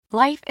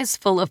Life is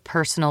full of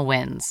personal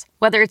wins,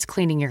 whether it's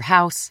cleaning your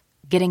house,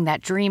 getting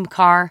that dream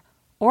car,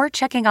 or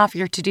checking off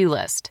your to-do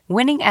list.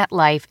 Winning at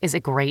life is a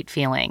great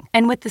feeling.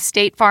 And with the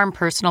State Farm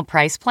Personal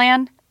Price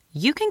Plan,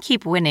 you can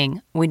keep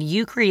winning when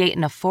you create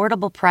an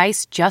affordable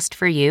price just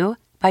for you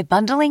by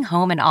bundling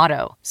home and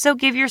auto. So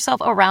give yourself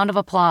a round of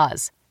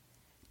applause.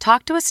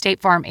 Talk to a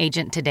State Farm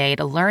agent today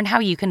to learn how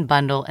you can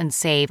bundle and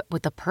save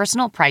with the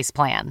Personal Price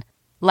Plan.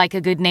 Like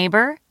a good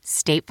neighbor,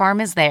 State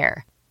Farm is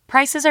there.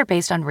 Prices are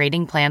based on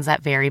rating plans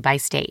that vary by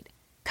state.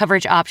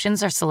 Coverage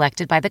options are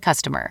selected by the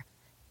customer.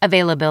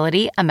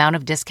 Availability, amount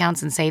of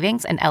discounts and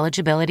savings, and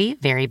eligibility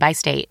vary by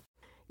state.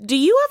 Do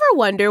you ever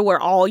wonder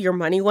where all your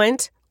money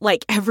went?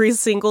 Like every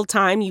single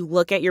time you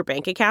look at your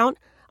bank account?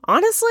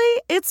 Honestly,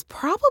 it's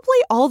probably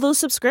all those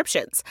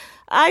subscriptions.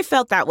 I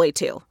felt that way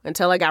too,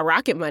 until I got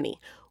Rocket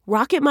Money.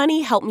 Rocket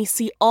Money helped me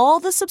see all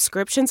the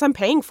subscriptions I'm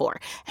paying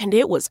for, and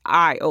it was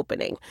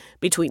eye-opening.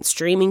 Between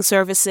streaming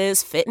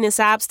services, fitness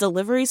apps,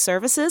 delivery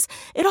services,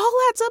 it all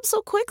adds up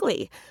so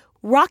quickly.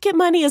 Rocket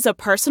Money is a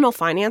personal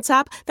finance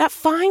app that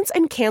finds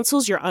and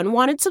cancels your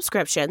unwanted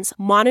subscriptions,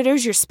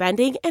 monitors your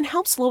spending, and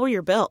helps lower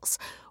your bills.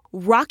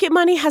 Rocket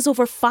Money has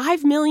over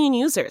 5 million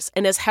users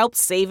and has helped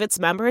save its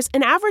members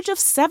an average of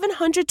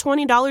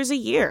 $720 a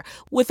year,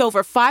 with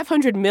over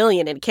 500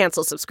 million in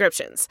canceled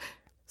subscriptions.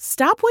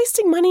 Stop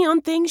wasting money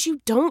on things you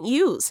don't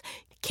use.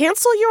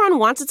 Cancel your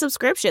unwanted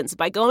subscriptions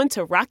by going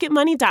to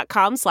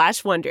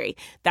rocketmoney.com/Wondery.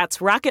 That's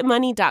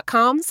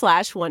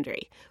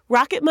rocketmoney.com/Wondery.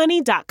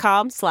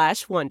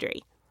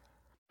 rocketmoney.com/Wondery.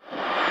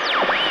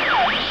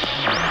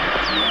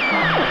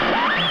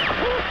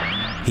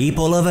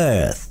 People of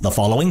Earth, the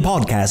following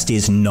podcast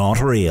is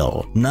not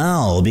real.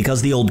 Now,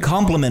 because the old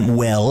compliment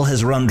well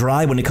has run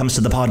dry when it comes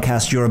to the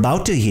podcast you're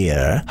about to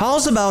hear,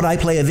 how's about I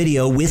play a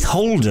video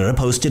Withholder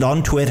posted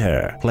on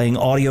Twitter? Playing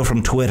audio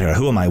from Twitter.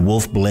 Who am I,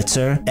 Wolf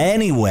Blitzer?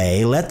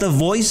 Anyway, let the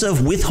voice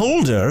of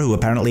Withholder, who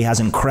apparently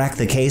hasn't cracked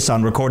the case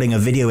on recording a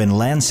video in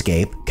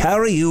landscape,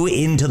 carry you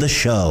into the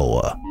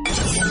show.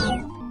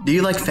 Do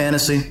you like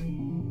fantasy?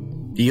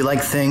 Do you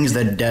like things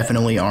that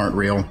definitely aren't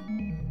real?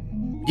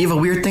 Do you have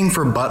a weird thing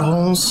for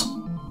buttholes?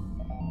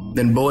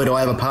 Then boy, do I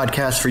have a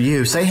podcast for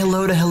you. Say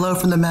hello to Hello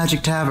from the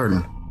Magic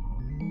Tavern,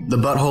 the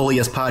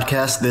buttholiest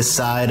podcast this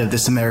side of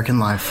this American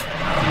life.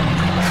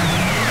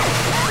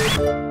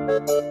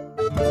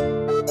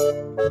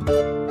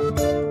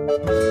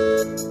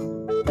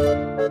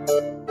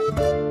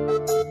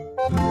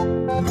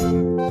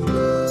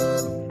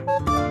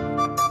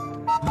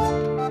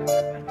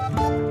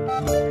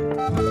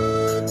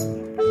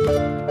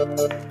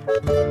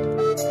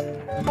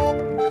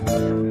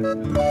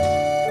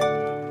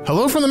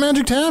 Hello from the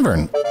Magic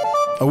Tavern,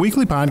 a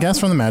weekly podcast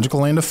from the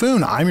magical land of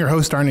Foon. I'm your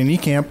host, Arnie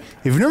Niekamp.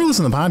 If you've never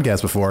listened to the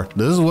podcast before,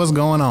 this is what's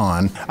going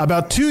on.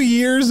 About 2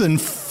 years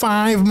and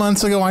 5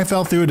 months ago, I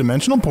fell through a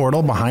dimensional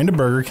portal behind a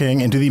Burger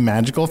King into the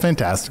magical,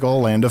 fantastical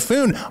land of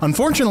Foon.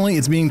 Unfortunately,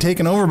 it's being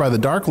taken over by the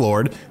Dark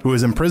Lord, who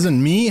has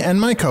imprisoned me and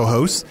my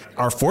co-hosts,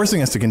 are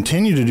forcing us to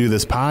continue to do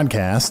this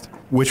podcast,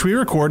 which we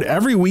record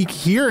every week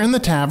here in the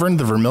tavern,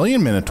 the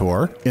Vermilion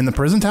Minotaur, in the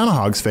prison town of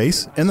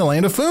Hogsface, in the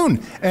land of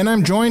Foon. And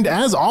I'm joined,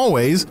 as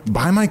always,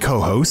 by my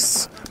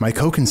co-hosts, my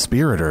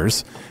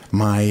co-conspirators,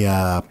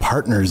 my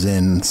partners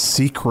in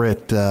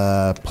secret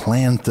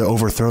plan to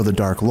overthrow the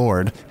Dark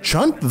Lord,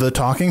 Chunt the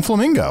Talking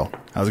Flamingo.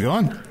 How's it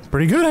going?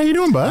 Pretty good. How you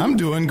doing, bud? I'm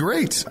doing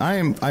great.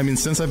 I mean,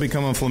 since I've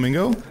become a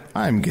flamingo,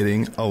 I'm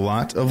getting a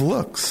lot of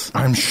looks.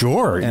 I'm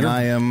sure. And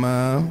I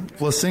am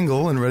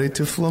single and ready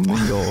to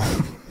flamingo.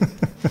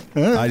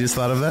 I just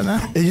thought of that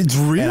now. It's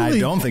really... And I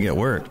don't think it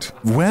worked.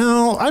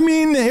 Well, I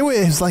mean, it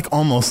was like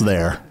almost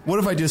there. What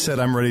if I just said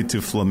I'm ready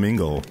to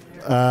flamingo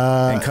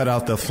and cut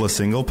out the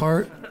flasingle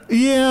part?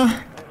 Yeah,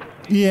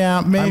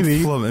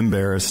 maybe. I'm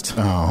embarrassed.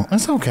 Oh,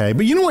 that's okay.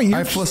 But you know what?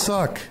 I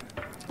flasuck.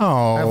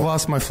 Oh. I've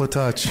lost my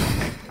flatouch.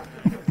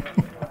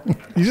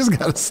 You just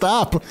gotta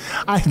stop.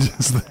 I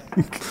just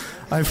think...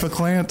 I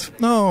faclant.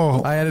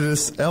 No. I added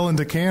this L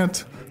into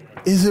can't.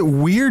 Is it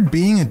weird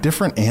being a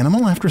different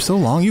animal after so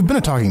long? You've been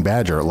a talking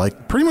badger,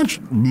 like, pretty much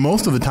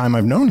most of the time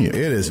I've known you. It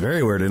is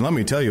very weird, and let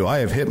me tell you, I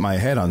have hit my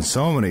head on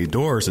so many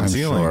doors and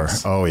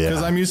ceilings. Sure. Oh, yeah.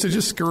 Because I'm used to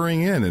just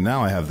scurrying in, and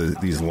now I have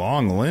these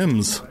long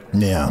limbs.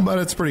 Yeah. But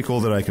it's pretty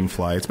cool that I can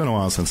fly. It's been a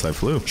while since I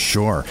flew.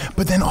 Sure.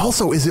 But then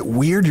also, is it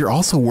weird you're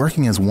also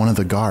working as one of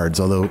the guards,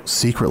 although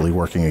secretly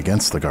working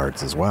against the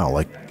guards as well?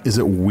 Like, is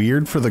it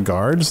weird for the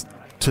guards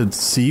to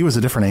see you as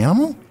a different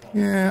animal?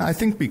 Yeah, I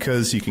think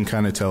because you can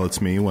kind of tell it's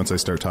me once I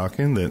start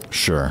talking that...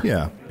 Sure.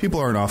 Yeah, people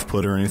aren't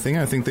off-put or anything.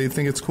 I think they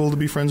think it's cool to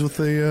be friends with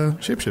the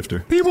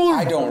shapeshifter.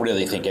 I don't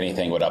really think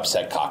anything would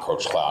upset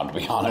Cockroach Clown, to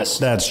be honest.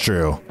 That's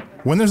true.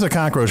 When there's a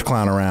cockroach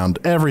clown around,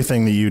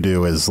 everything that you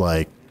do is,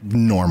 like,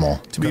 normal.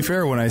 To be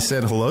fair, when I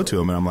said hello to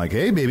him and I'm like,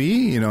 hey,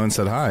 baby, and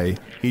said hi,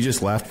 he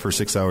just laughed for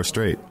 6 hours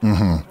straight.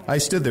 Mm-hmm. I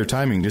stood there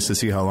timing just to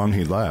see how long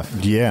he'd laugh.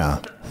 Yeah.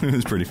 It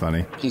was pretty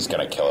funny. He's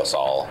going to kill us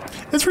all.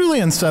 It's really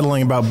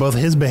unsettling about both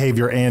his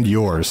behavior and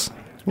yours.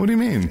 What do you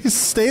mean? You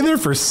stay there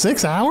for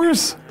 6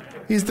 hours?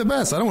 He's the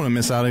best. I don't want to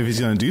miss out if he's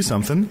going to do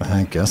something.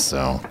 I guess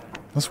so.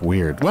 That's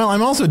weird. Well,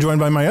 I'm also joined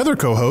by my other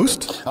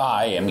co-host.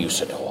 I am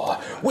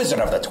Usador, wizard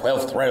of the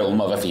 12th realm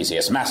of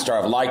Ephesius, master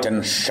of light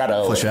and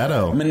shadow.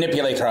 Flashadow.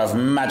 Manipulator of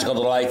magical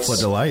delights.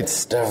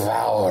 Delights.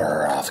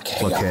 Devourer of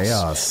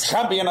chaos.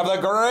 Champion of the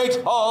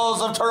great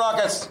halls of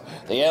Tarakas.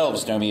 The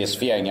elves know me as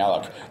Fiang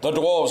Yalak. The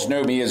dwarves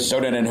know me as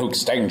Zonin and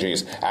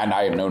Hookstanges. And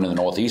I am known in the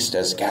northeast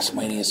as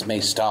Gasmanius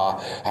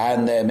Maystar.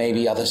 And there may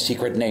be other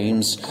secret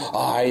names.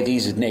 Aye,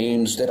 these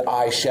names that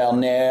I shall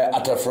ne'er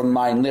utter from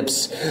my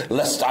lips,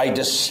 lest I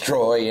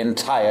destroy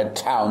entire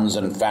towns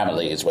and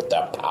families with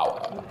their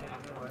power.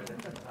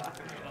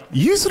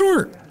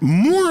 Usador,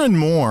 more and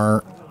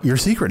more, your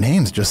secret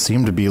names just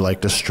seem to be like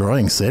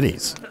destroying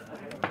cities.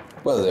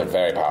 Well, they're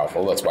very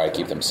powerful. That's why I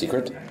keep them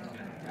secret.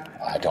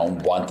 I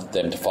don't want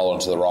them to fall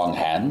into the wrong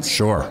hands.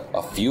 Sure.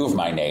 A few of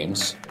my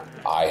names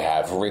I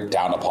have written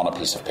down upon a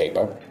piece of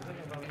paper,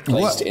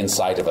 placed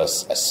inside of a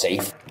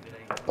safe.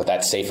 But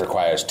that safe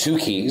requires 2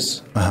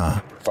 keys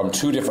from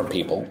 2 different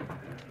people,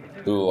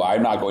 who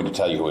I'm not going to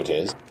tell you who it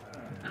is.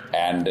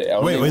 And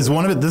wait, is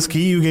one of it this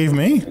key you gave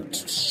me?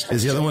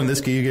 Is the other one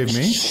this key you gave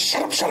me?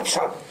 Shut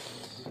up.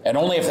 And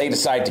only if they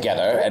decide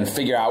together and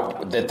figure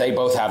out that they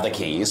both have the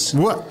keys.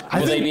 What?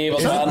 Will they be able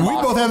to unlock?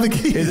 We both have the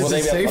keys. Is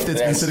this a safe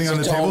that's been sitting on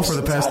the table for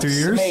the past 2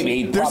 years?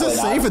 Maybe. There's a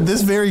safe at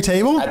this very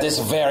table? At this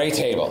very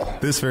table.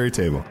 This very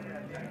table.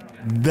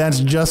 That's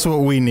just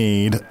what we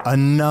need.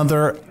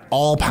 Another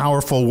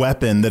all-powerful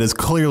weapon that is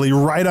clearly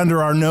right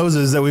under our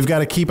noses that we've got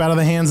to keep out of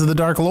the hands of the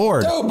Dark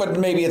Lord. Oh, but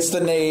maybe it's the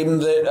name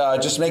that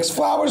just makes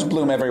flowers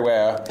bloom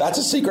everywhere. That's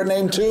a secret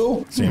name,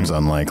 too? Seems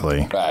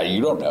unlikely.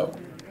 You don't know.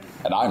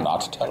 And I'm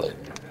not telling.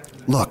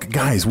 Look,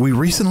 guys, we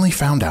recently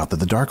found out that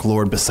the Dark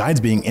Lord, besides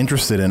being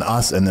interested in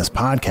us and this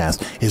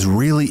podcast, is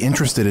really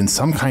interested in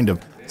some kind of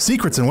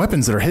secrets and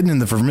weapons that are hidden in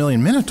the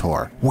Vermilion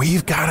Minotaur.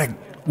 We've got to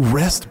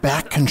wrest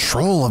back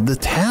control of the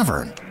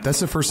tavern.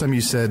 That's the first time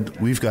you said,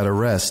 we've got to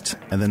rest,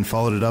 and then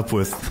followed it up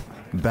with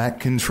back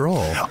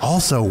control.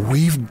 Also,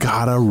 we've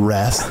got to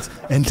rest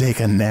and take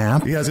a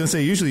nap. Yeah, I was going to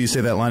say, usually you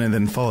say that line and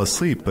then fall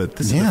asleep, but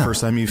this is the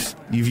first time you've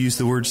used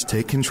the words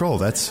take control.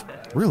 That's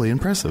really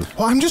impressive.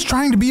 Well, I'm just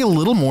trying to be a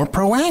little more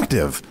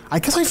proactive. I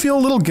guess I feel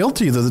a little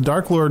guilty that the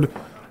Dark Lord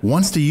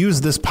wants to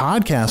use this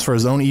podcast for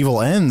his own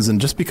evil ends,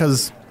 and just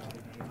because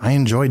I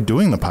enjoy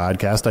doing the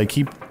podcast, I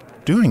keep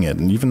doing it,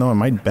 and even though it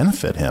might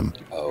benefit him.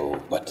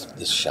 Oh, but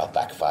this shall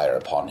backfire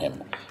upon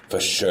him. For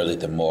surely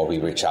the more we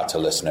reach out to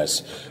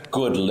listeners,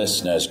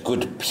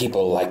 good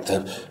people like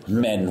the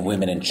men,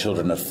 women, and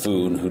children of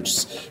Foon who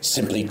just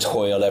simply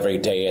toil every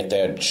day at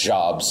their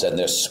jobs and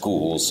their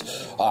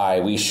schools,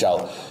 we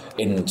shall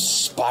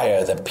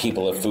inspire the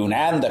people of Foon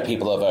and the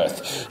people of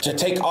Earth to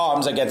take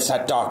arms against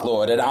that Dark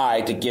Lord,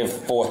 and to give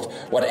forth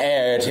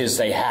whate'er it is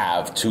they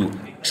have to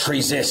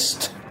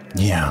resist.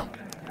 Yeah.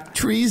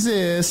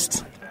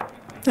 Resist.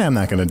 Yeah, I'm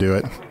not going to do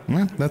it.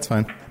 Well, that's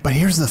fine. But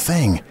here's the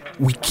thing.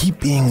 We keep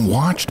being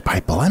watched by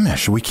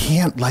Blemish. We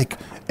can't,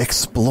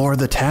 explore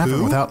the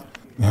tavern without,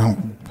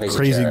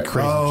 crazy Jared.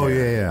 Oh,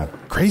 Jared. yeah.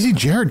 Crazy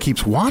Jared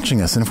keeps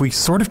watching us, and if we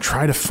sort of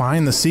try to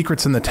find the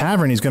secrets in the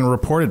tavern, he's going to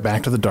report it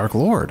back to the Dark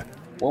Lord.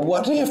 Well,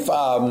 what if,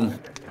 I'm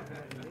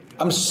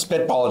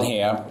spitballing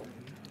here.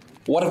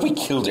 What if we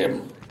killed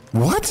him?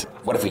 What?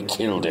 What if we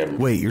killed him?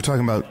 Wait, you're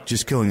talking about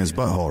just killing his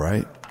butthole,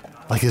 right?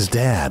 Like his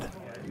dad.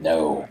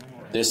 No.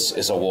 This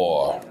is a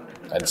war,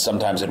 and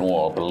sometimes in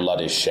war blood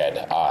is shed.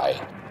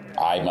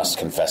 I must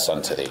confess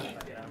unto thee.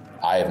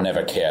 I have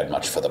never cared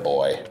much for the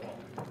boy.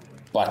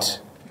 But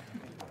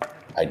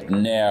I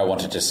ne'er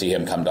wanted to see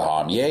him come to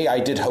harm. Yea, I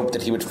did hope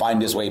that he would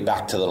find his way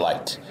back to the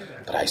light.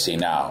 But I see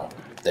now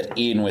that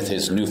e'en with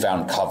his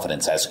newfound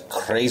confidence as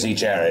Crazy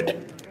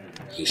Jared,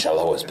 he shall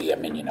always be a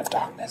minion of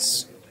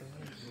darkness.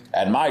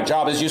 And my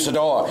job as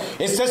Usador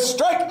is to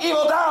strike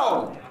evil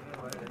down!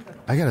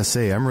 I gotta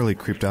say, I'm really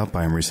creeped out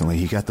by him recently.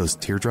 He got those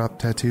teardrop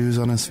tattoos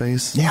on his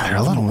face. Yeah, they're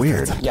a little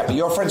weird. Yeah, but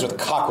you're friends with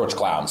Cockroach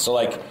Clown, so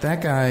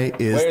That guy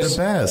is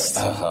the best.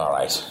 All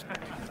right.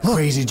 Look.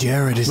 Crazy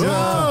Jared is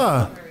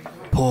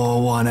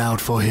pour one out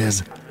for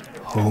his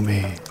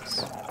homies.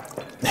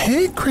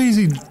 Hey,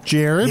 Crazy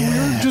Jared.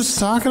 Yes. We were just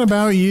talking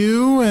about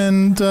you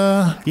and,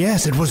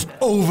 Yes, it was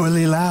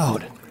overly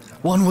loud.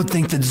 One would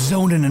think that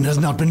Zonin has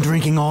not been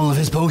drinking all of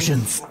his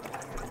potions.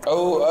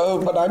 Oh,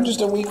 but I'm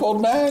just a weak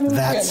old man.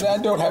 That's- I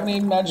don't have any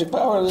magic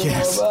powers.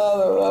 Yes.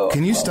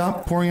 Can you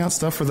stop pouring out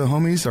stuff for the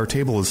homies? Our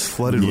table is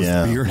flooded with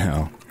beer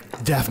now.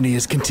 Daphne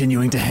is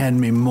continuing to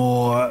hand me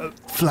more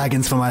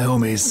flagons for my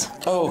homies.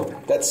 Oh,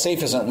 that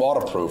safe isn't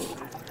waterproof.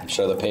 I'm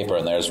sure the paper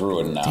in there is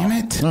ruined now. Damn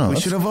it. No, We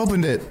that's- should have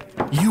opened it.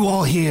 You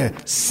all here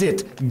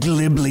sit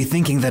glibly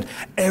thinking that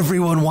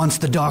everyone wants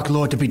the Dark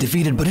Lord to be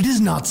defeated, but it is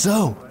not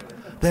so.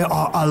 There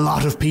are a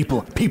lot of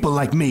people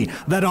like me,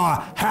 that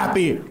are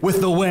happy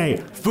with the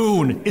way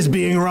Foon is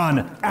being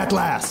run at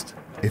last.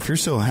 If you're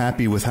so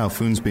happy with how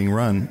Foon's being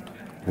run,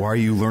 why are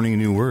you learning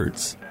new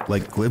words?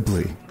 Like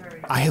glibly.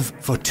 I have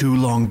for too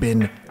long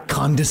been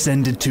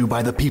condescended to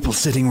by the people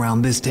sitting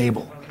around this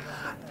table.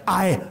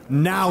 I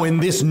now in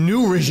this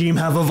new regime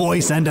have a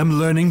voice and am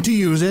learning to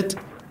use it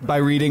by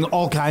reading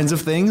all kinds of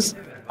things.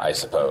 I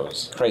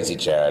suppose. Crazy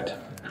Jared,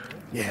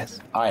 Yes.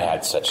 I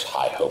had such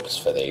high hopes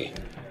for thee.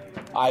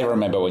 I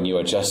remember when you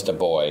were just a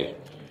boy,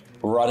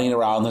 running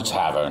around the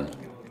tavern,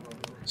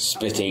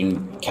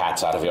 spitting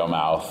cats out of your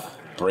mouth,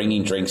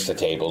 bringing drinks to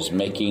tables,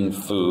 making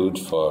food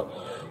for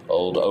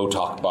old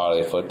Otok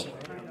Barleyfoot.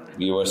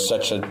 You were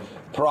such a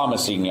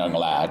promising young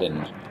lad,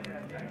 and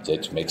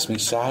it makes me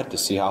sad to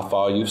see how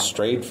far you've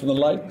strayed from the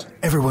light.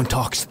 Everyone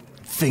talks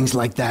things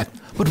like that,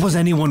 but was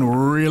anyone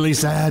really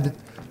sad?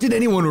 Did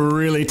anyone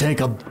really take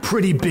a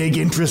pretty big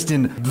interest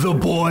in the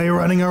boy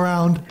running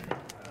around?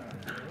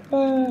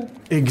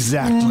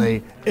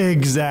 Exactly.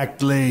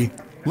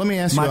 Let me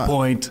ask you my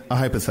point. A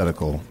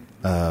hypothetical,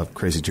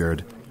 Crazy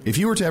Jared. If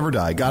you were to ever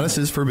die,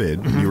 goddesses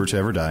forbid, you were to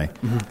ever die,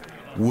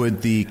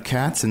 would the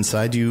cats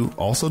inside you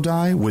also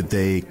die? Would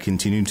they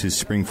continue to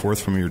spring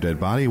forth from your dead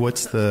body?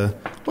 What's the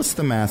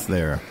math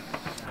there?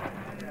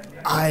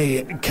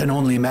 I can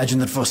only imagine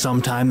that for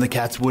some time the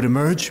cats would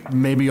emerge.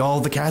 Maybe all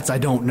the cats. I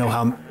don't know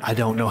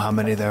how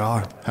many there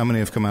are. How many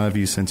have come out of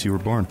you since you were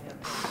born?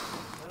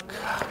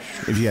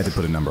 If you had to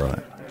put a number on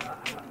it.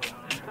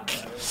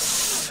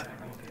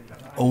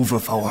 Over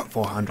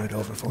 400.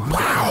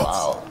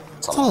 Wow.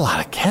 That's a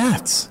lot of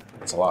cats.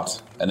 That's a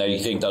lot. And then you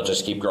think they'll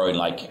just keep growing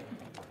like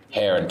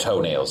hair and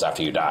toenails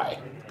after you die?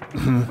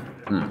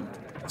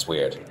 That's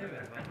weird.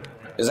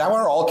 Is that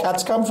where all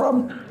cats come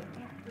from?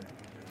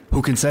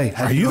 Who can say?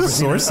 Are you the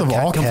source of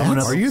all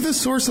cats? Are you the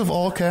source of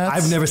all cats?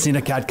 I've never seen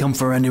a cat come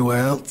from anywhere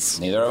else.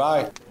 Neither have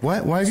I.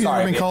 Why have you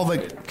never been called the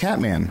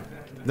Catman?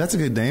 That's a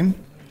good name.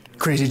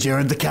 Crazy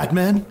Jared the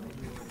Catman?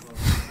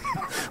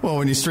 Well,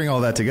 when you string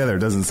all that together, it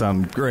doesn't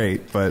sound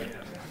great, but...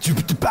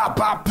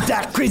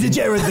 Crazy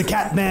Jared the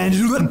Catman.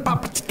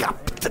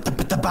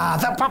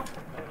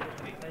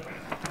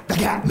 The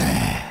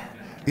Catman.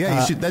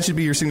 Yeah, that should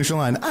be your signature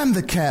line. I'm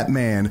the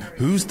Catman.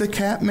 Who's the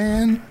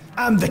Catman?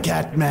 I'm the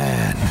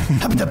Catman.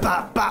 I'm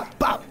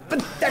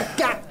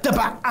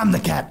the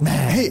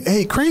Catman.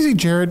 Hey, Crazy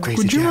Jared,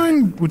 would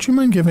you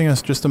mind giving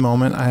us just a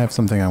moment? I have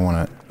something I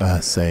want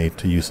to say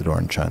to Usador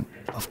and Chunt.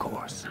 Of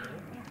course.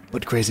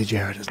 But Crazy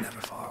Jared is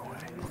never far away.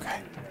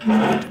 Okay.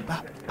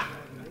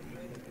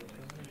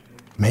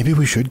 Maybe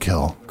we should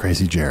kill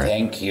Crazy Jared.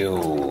 Thank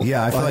you.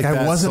 Yeah, I feel like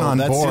I wasn't on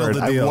board.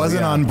 I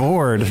wasn't on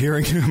board.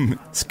 Hearing him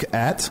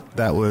that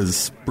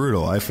was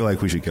brutal. I feel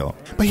like we should kill him.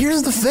 But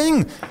here's the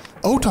thing.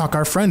 Otok,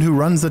 our friend who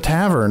runs the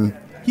tavern,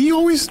 he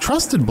always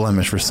trusted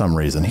Blemish for some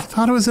reason. He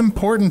thought it was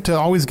important to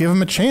always give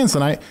him a chance,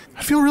 and I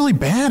feel really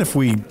bad if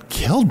we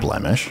killed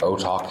Blemish.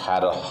 Otok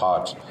had a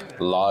heart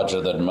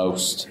larger than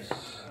most.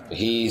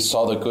 He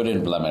saw the good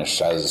in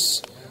Blemish,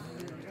 as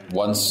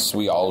once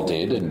we all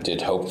did, and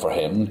did hope for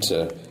him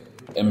to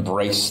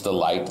embrace the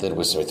light that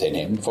was within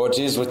him, for it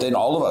is within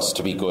all of us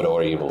to be good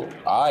or evil.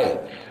 Aye,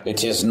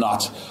 it is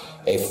not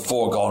a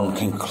foregone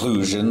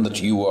conclusion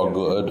that you are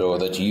good or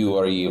that you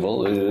are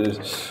evil.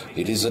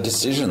 It is a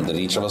decision that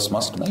each of us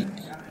must make.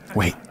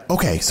 Wait,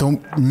 okay,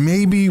 so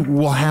maybe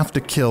we'll have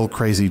to kill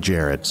Crazy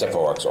Jared. Except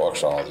for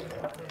orcs all.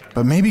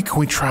 But maybe can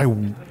we try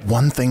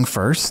one thing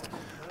first?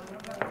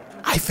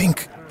 I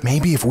think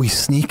maybe if we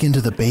sneak into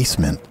the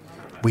basement,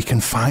 we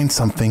can find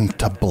something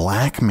to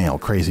blackmail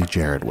Crazy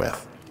Jared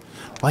with.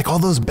 Like all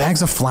those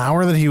bags of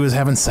flour that he was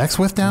having sex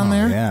with down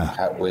there? Yeah.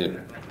 How are we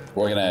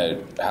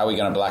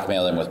gonna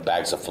blackmail him with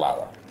bags of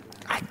flour?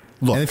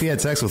 Look, and if he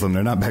had sex with them,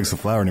 they're not bags of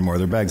flour anymore.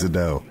 They're bags of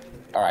dough.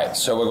 All right,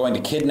 so we're going to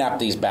kidnap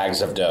these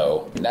bags of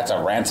dough. That's a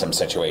ransom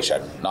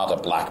situation, not a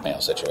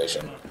blackmail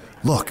situation.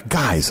 Look,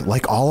 guys,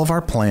 like all of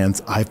our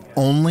plans, I've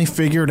only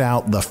figured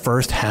out the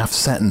first half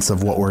sentence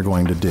of what we're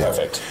going to do.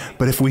 Perfect.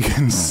 But if we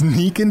can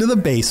sneak into the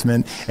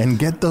basement and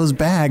get those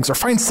bags or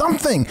find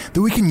something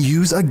that we can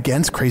use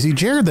against Crazy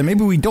Jared, then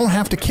maybe we don't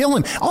have to kill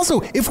him. Also,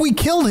 if we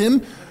killed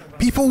him,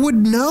 people would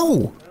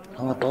know.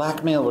 Well,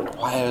 blackmail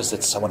requires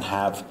that someone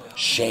have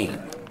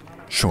shame.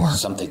 Sure.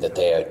 Something that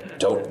they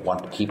don't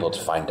want people to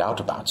find out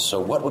about. So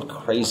what would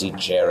Crazy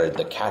Jared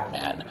the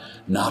Catman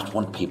not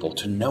want people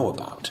to know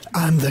about?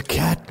 I'm the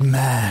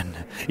Catman.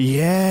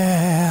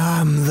 Yeah,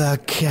 I'm the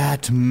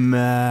Catman.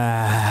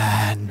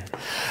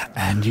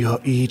 And you're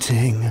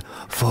eating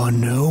for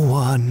no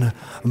one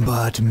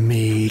but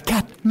me,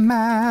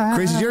 Catman.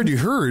 Crazy Jared, you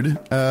heard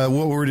what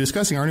we were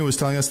discussing. Arnie was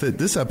telling us that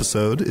this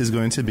episode is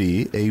going to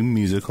be a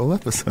musical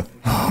episode.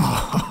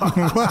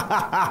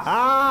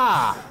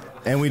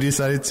 And we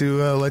decided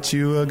to let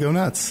you go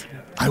nuts.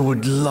 I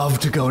would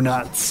love to go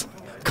nuts,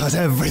 because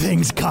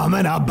everything's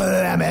coming up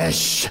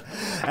Blemish.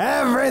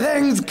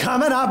 Everything's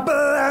coming up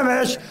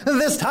Blemish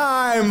this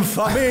time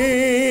for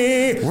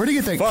me. Where'd he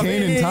get that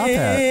cane and top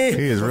hat?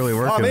 He is really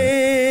working.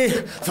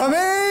 For me.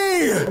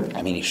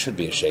 I mean, he should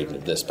be ashamed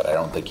of this, but I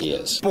don't think he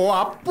is.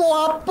 Bwah,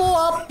 bwah,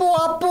 bwah,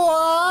 bwah,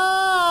 bwah.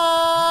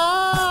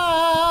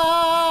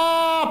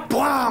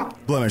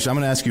 Blemish, I'm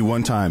going to ask you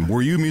one time.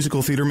 Were you a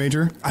musical theater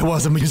major? I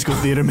was a musical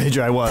theater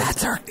major, I was.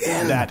 That's our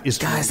in. That is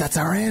Guys, that's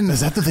our in. Is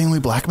that the thing we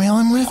blackmail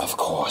him with? Of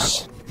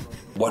course.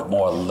 What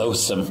more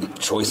loathsome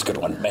choice could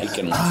one make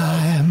in life?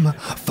 I'm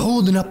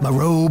folding up my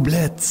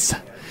roblets,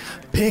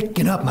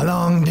 picking up my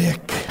long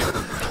dick,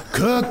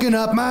 cooking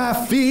up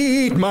my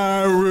feet,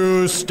 my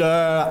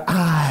rooster.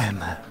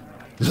 I'm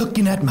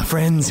looking at my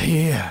friends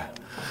here,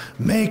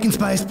 making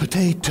spiced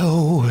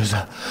potatoes,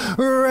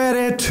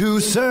 ready to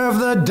serve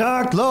the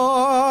Dark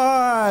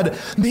Lord.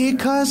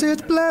 Because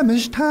it's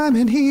blemish time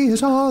and he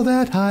is all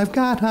that I've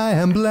got. I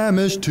am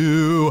blemished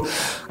too.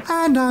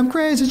 And I'm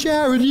Crazy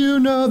Jared, you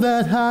know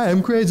that I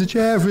am Crazy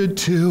Jared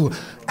too.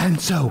 And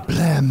so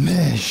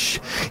Blemish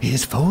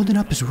is folding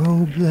up his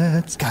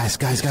roblets. Guys,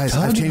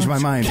 I've changed my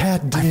mind. I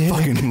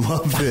fucking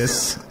love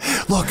this.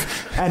 Look,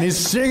 and he's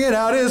singing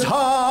out his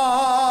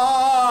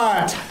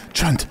heart.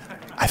 Chunt,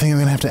 I think I'm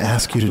going to have to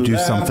ask you to do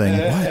something.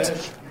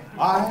 What?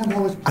 I'm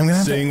going to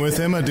have Sing with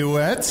him a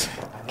duet?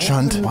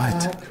 Chunt,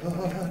 What?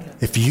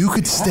 if you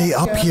could stay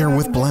up here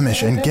with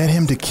Blemish and get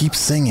him to keep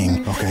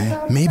singing, Okay.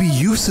 maybe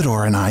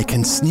Usador and I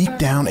can sneak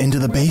down into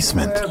the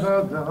basement.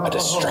 A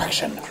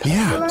distraction.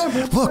 Yeah.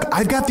 Look,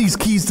 I've got these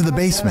keys to the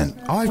basement.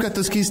 Oh, I've got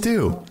those keys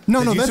too.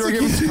 No, Did you that's sort the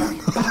of keys,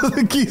 give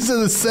the keys to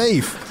the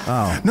safe.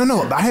 Oh.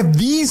 No, I have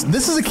these.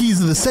 This is the keys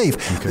to the safe.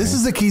 Okay. This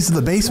is the keys to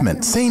the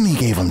basement. Sammy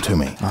gave them to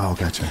me. Oh,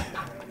 gotcha.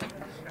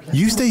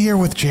 You stay here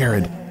with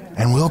Jared,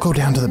 and we'll go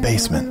down to the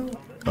basement.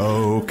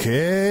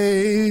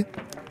 Okay.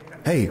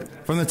 Hey,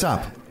 from the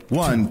top.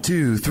 1,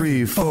 2,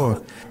 3,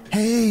 4.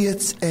 Hey,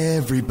 it's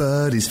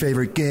everybody's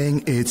favorite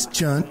gang. It's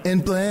Chunt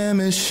and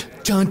Blemish.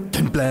 Chunt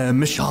and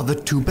Blemish are the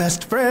two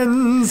best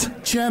friends.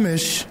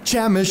 Chamish.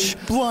 Chamish,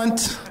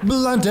 Blunt.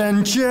 Blunt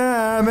and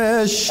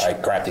Chamish. All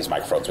right, grab these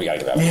microphones. We gotta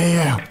get that.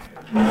 Yeah.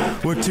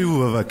 We're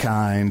two of a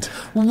kind.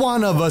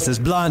 One of us is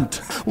blunt.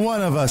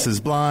 One of us is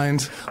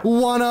blind.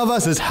 One of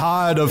us is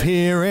hard of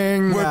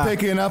hearing. We're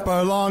picking up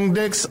our long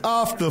dicks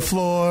off the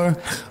floor.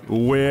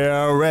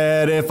 We're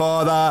ready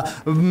for the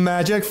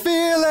magic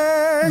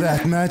feeling.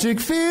 That magic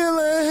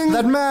feeling.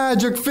 That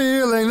magic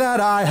feeling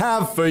that I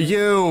have for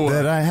you.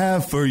 That I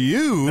have for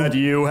you. That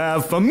you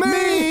have for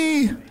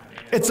me.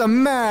 It's a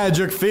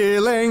magic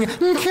feeling.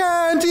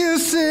 Can't you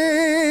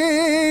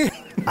see?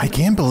 I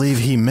can't believe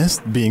he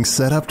missed being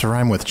set up to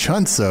rhyme with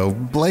Chunt so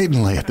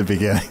blatantly at the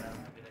beginning.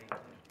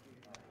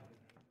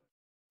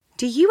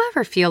 Do you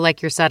ever feel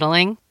like you're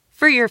settling?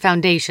 For your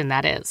foundation,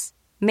 that is.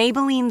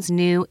 Maybelline's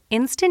new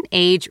Instant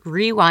Age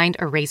Rewind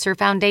Eraser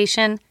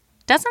Foundation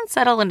doesn't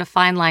settle into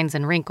fine lines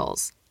and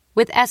wrinkles.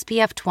 With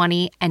SPF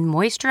 20 and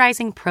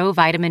moisturizing Pro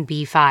Vitamin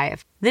B5,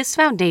 this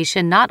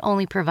foundation not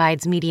only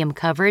provides medium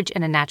coverage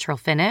and a natural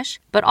finish,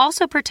 but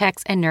also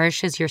protects and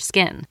nourishes your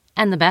skin.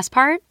 And the best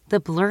part?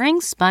 The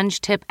blurring sponge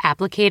tip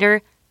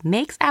applicator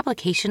makes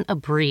application a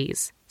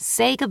breeze.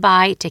 Say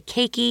goodbye to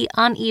cakey,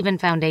 uneven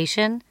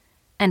foundation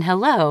and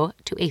hello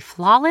to a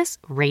flawless,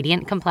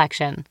 radiant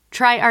complexion.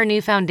 Try our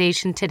new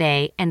foundation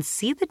today and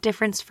see the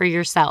difference for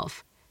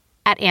yourself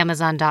at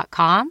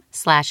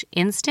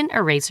Amazon.com/Instant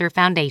Eraser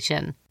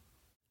Foundation.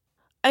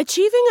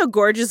 Achieving a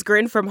gorgeous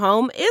grin from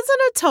home isn't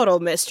a total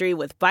mystery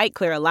with Byte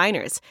Clear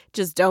aligners.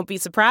 Just don't be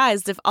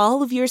surprised if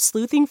all of your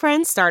sleuthing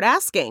friends start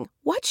asking,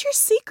 "What's your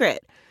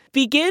secret?"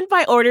 Begin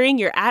by ordering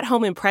your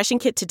at-home impression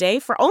kit today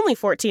for only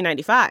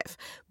 $14.95.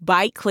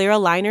 Byte Clear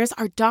aligners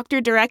are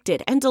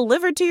doctor-directed and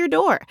delivered to your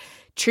door.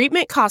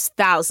 Treatment costs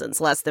thousands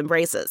less than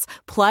braces.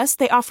 Plus,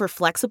 they offer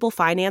flexible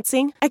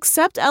financing,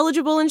 accept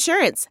eligible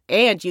insurance,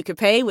 and you can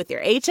pay with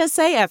your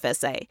HSA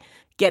FSA.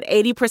 Get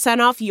 80%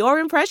 off your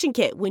impression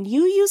kit when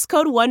you use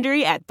code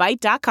WONDERY at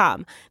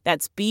Byte.com.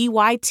 That's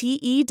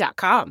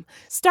BYTE.com.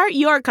 Start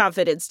your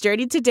confidence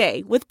journey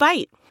today with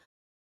Byte.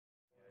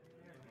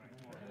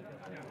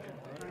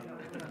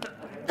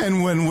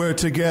 And when we're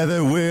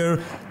together, we're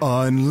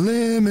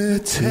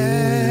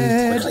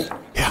unlimited. Quickly.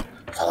 Yeah.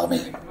 Follow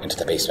me into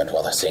the basement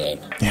while they're singing.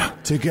 Yeah.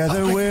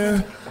 Together,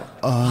 we're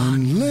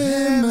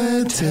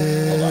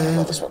unlimited. Hold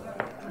on, this one.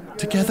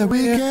 Together,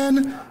 we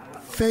can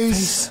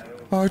face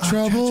our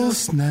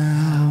troubles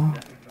now.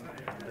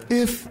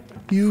 If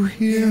you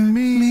hear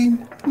me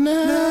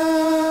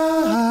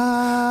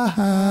now.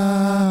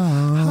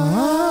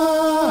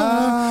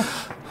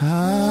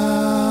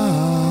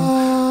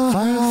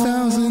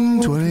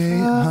 5,000,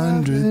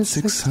 2,800,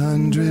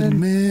 600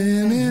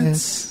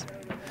 minutes.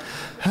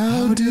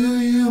 How do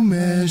you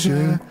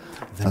measure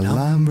the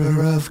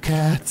number of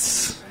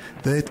cats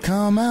that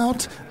come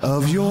out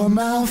of your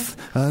mouth?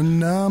 A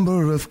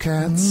number of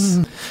cats.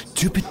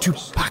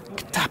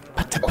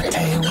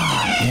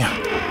 Yeah.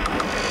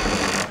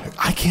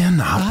 I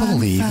cannot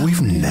believe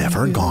we've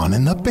never gone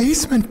in the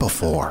basement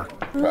before.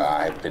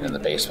 I've been in the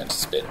basement.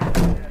 It's been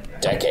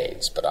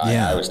decades, but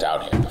I was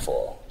down here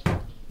before.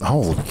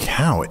 Holy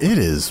cow, it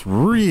is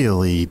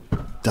really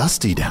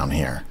dusty down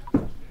here.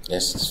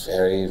 Yes, it's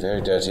very,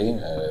 very dirty.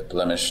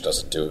 Blemish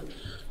doesn't do...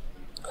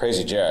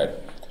 Crazy Jared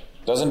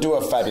doesn't do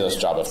a fabulous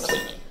job of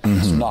cleaning.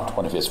 It's not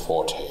one of his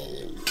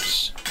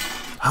fortes.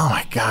 Oh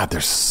my god,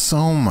 there's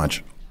so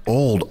much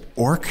old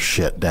orc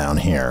shit down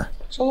here.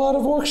 It's a lot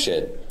of orc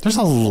shit. There's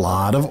a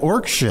lot of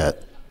orc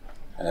shit.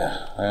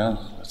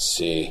 Well, let's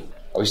see.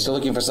 Are we still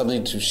looking for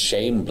something to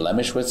shame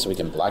Blemish with so we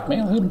can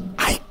blackmail him?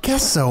 I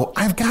guess so.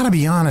 I've got to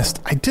be honest.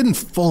 I didn't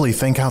fully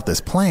think out this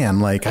plan.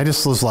 Like, I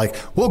just was like,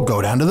 we'll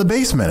go down to the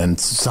basement and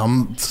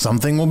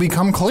something will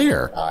become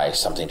clear. Aye,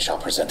 something shall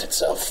present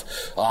itself.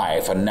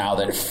 Aye, for now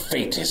that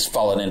fate is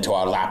fallen into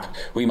our lap,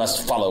 we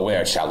must follow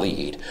where it shall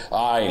lead.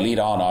 Aye, lead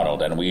on,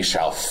 Arnold, and we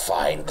shall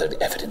find the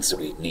evidence that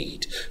we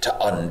need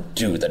to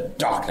undo the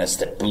darkness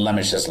that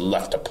Blemish has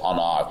left upon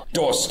our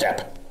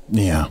doorstep.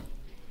 Yeah.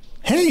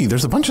 Hey,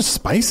 there's a bunch of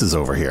spices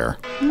over here.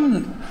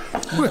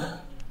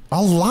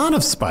 A lot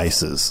of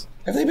spices.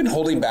 Have they been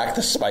holding back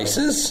the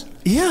spices?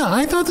 Yeah,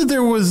 I thought that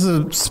there was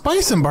a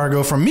spice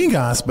embargo from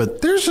Migos,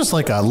 but there's just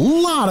like a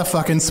lot of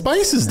fucking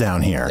spices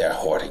down here. They're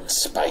hoarding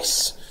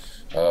spice.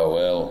 Oh,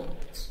 well,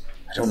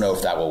 I don't know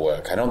if that will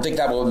work. I don't think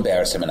that will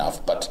embarrass him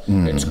enough, but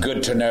it's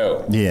good to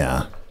know.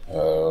 Yeah.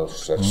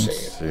 Let's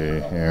see.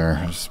 Here.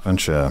 There's a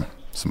bunch of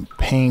some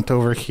paint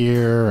over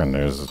here, and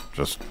there's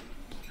just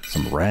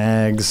some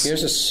rags.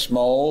 Here's a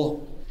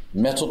small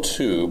metal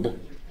tube.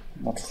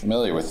 I'm not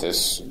familiar with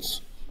this.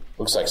 It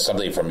looks like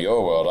something from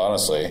your world,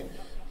 honestly.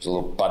 There's a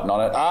little button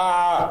on it.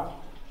 Ah!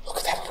 Look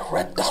at that little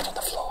red dot on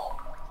the floor.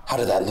 How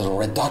did that little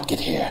red dot get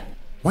here?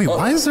 Wait,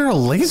 why is there a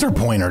laser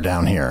pointer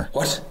down here?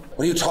 What?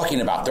 What are you talking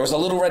about? There was a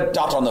little red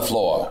dot on the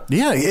floor.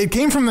 Yeah, it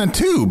came from that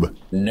tube.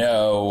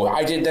 No,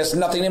 there's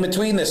nothing in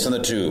between this and the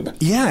tube.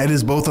 Yeah, it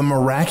is both a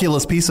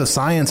miraculous piece of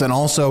science and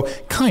also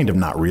kind of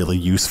not really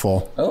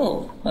useful.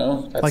 Oh,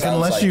 well, that like,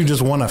 unless you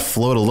just want to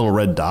float a little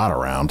red dot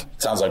around.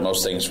 Sounds like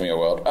most things from your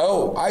world.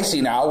 Oh, I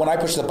see now. When I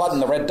push the button,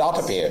 the red dot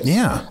appears.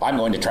 Yeah. I'm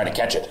going to try to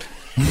catch it.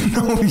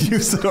 No,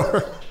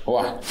 Usador.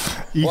 What?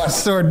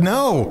 Usador,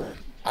 no.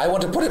 I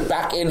want to put it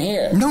back in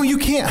here. No, you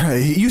can't.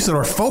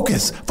 Usador,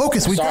 focus.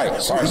 Focus.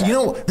 Sorry. You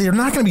know, they're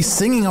not going to be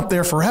singing up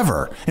there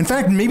forever. In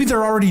fact, maybe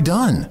they're already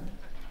done.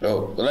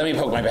 Oh, well, let me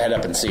poke my head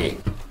up and see.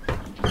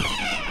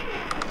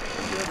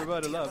 No,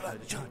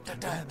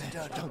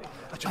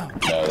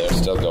 they're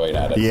still going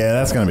at it. Yeah,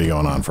 that's going to be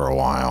going on for a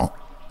while.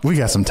 We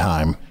got some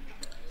time.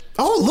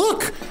 Oh,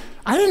 look.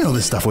 I didn't know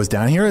this stuff was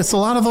down here. It's a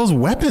lot of those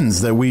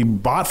weapons that we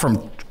bought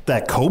from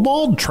that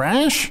kobold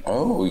trash.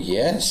 Oh,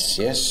 yes.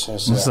 This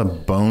is a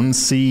bone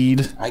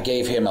seed. I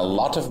gave him a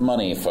lot of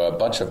money for a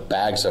bunch of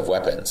bags of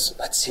weapons.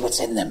 Let's see what's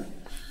in them.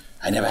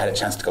 I never had a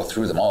chance to go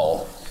through them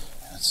all.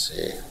 Let's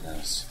see.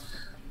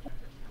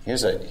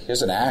 Here's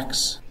an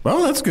axe.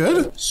 Well, that's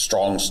good.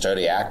 Strong,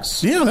 sturdy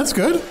axe. Yeah, that's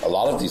good. A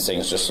lot of these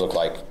things just look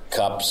like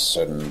cups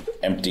and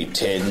empty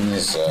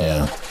tins.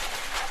 Yeah.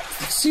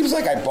 It seems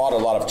like I bought a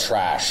lot of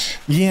trash.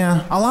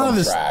 Yeah, a lot of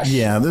this. Trash.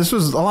 Yeah, a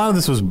lot of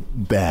this was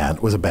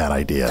bad. Was a bad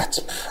idea. That's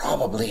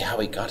probably how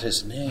he got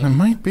his name. It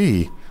might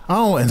be.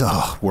 Oh, and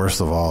worst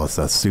of all, it's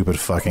that stupid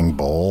fucking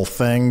bowl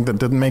thing that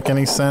didn't make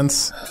any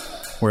sense.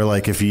 Where,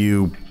 like, if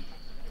you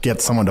get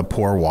someone to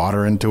pour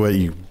water into it,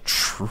 you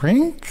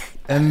drink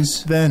and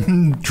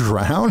then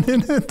drown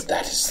in it.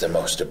 That is the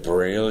most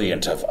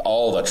brilliant of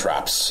all the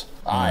traps.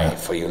 Aye,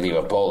 for you leave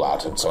a bowl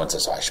out and someone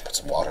says, I should put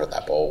some water in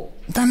that bowl.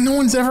 Then no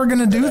one's ever going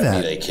to do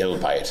that. They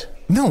killed by it.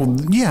 No,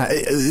 yeah,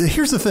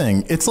 here's the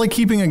thing. It's like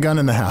keeping a gun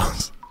in the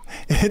house.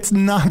 It's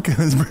not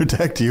going to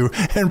protect you.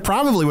 And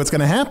probably what's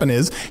going to happen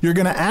is you're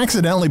going to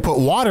accidentally put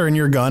water in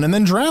your gun and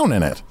then drown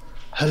in it.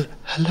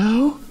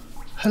 Hello?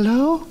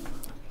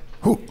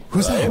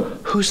 Who's there?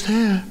 Who's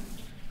there?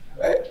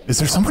 Is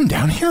there someone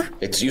down here?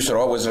 It's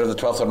Usador, wizard of the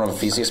 12th Order of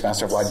Ephesius,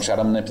 master of light and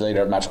shadow,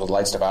 manipulator of magical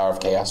lights, devourer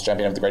of chaos,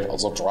 champion of the great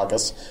halls of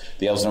Tarakas.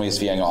 The elves know he is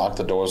Fiangalak,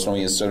 the dwarves know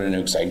he is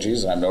Sodunuk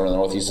Sanctuaries, and I'm known in the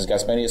northeast as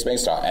Gaspanius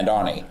Maystar, and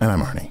Arnie. And I'm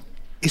Arnie.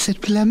 Is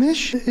it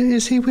Blemish?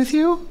 Is he with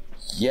you?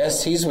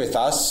 Yes, he's with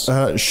us.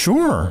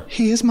 Sure.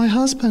 He is my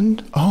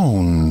husband.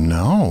 Oh,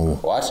 no.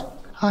 What?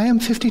 I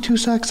am 52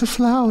 sacks of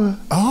flour.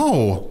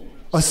 Oh,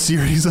 a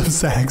series of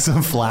sacks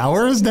of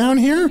flowers down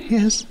here?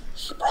 Yes.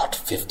 He brought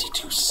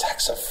 52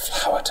 sacks of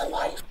flour to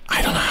life.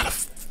 I don't know how to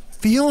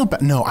feel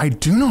about... No, I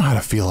do know how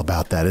to feel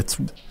about that. It's...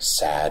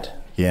 sad.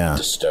 Yeah.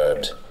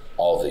 Disturbed.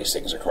 All of these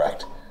things are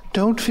correct.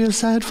 Don't feel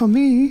sad for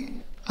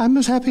me. I'm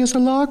as happy as a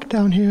lark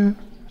down here.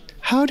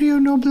 How do you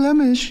know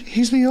Blemish?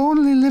 He's the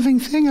only living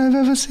thing I've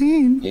ever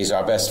seen. He's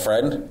our best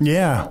friend.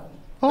 Yeah.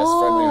 Best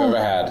friend we've ever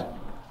had.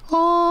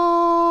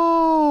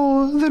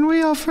 Oh, then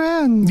we are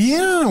friends.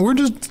 Yeah, we're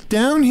just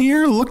down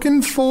here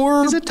looking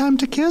for... Is it time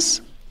to kiss?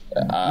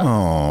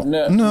 No.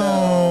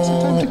 Is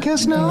it time to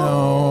kiss now?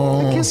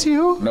 No. I kiss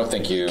you? No,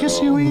 thank you.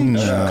 Kiss you each.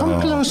 No. Come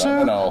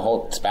closer. No,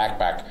 hold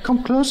back.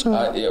 Come closer.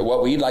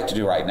 What we'd like to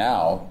do right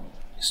now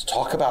is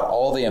talk about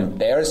all the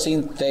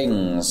embarrassing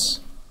things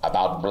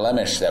about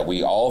Blemish that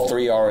we all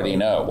three already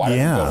know. Why don't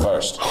you go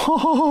first?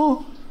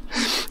 Oh,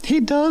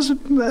 he does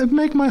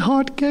make my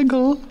heart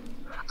giggle.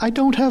 I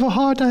don't have a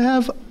heart, I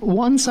have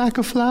one sack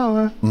of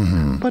flour.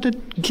 Mm-hmm. But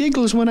it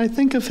giggles when I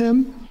think of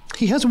him.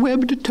 He has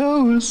webbed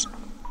toes.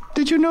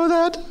 Did you know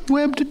that?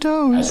 Webbed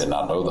toes. I did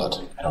not know that.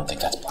 I don't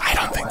think that's... I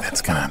don't think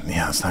that's gonna...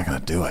 Yeah, it's not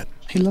gonna do it.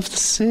 He loves to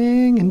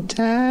sing and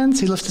dance.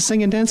 He loves to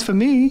sing and dance for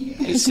me.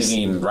 He's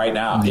singing right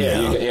now.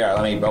 Here,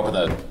 let me open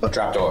the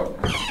trap door.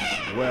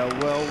 Well,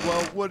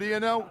 what do you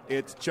know?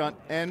 It's Chunt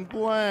and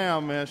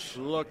Blemish.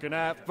 Looking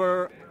out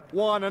for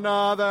one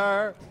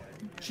another.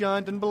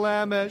 Chunt and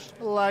Blemish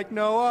like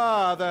no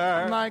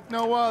other. Like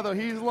no other,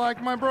 he's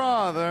like my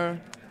brother.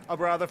 A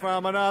brother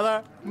from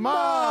another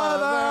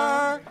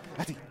mother.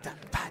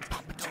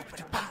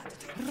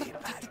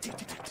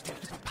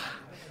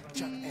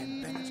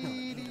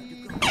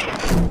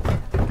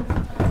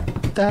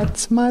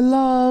 That's my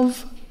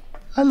love.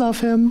 I love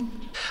him.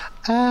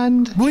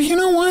 And Well, you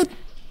know what?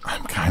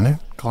 I'm kind of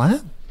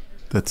glad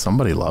that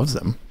somebody loves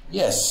him.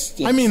 Yes.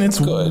 I mean, it's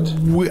good.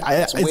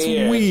 It's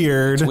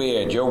weird. It's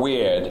weird. You're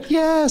weird.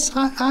 yes,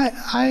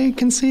 I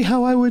can see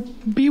how I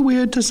would be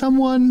weird to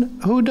someone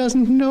who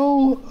doesn't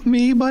know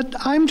me, but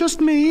I'm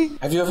just me.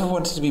 Have you ever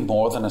wanted to be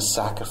more than a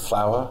sack of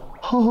flour?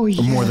 Oh,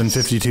 yes. More than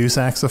 52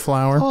 sacks of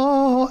flour?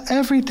 Oh,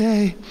 every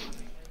day.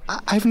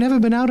 I've never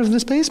been out of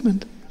this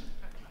basement.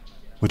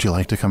 Would you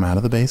like to come out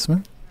of the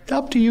basement?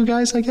 Up to you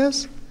guys, I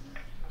guess.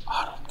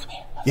 Arnold, come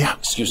here. Yeah.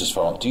 Excuse us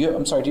for a moment. Do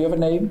you have a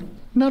name?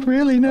 Not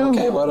really, no.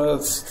 Okay, well,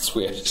 it's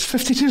weird.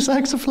 52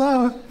 sacks of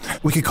flour.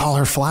 We could call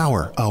her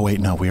Flour. Oh, wait,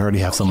 no, we already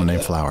have someone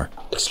named Flour.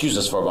 Excuse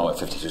us for a moment,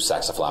 52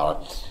 sacks of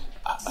flour.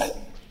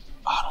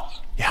 Arnold,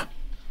 Yeah.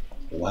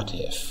 what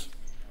if,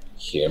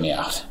 hear me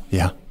out,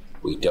 Yeah.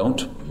 we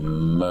don't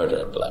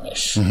murder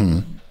Blemish.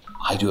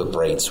 I do a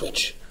brain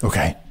switch.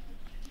 Okay.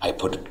 I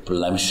put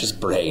Blemish's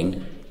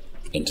brain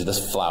into the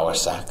flour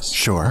sacks,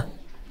 Sure.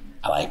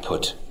 and I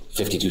put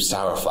 52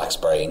 Sour Flax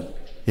brain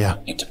Yeah.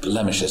 into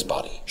Blemish's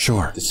body.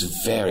 Sure. This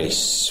very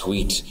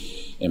sweet,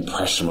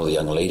 impressionable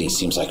young lady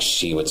seems like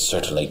she would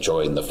certainly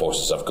join the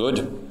forces of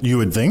good. You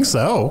would think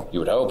so. You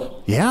would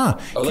hope. Yeah.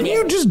 Oh, Can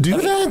you just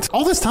do that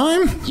all this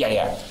time?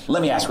 Yeah.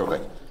 Let me ask real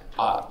quick.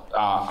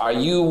 Are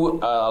you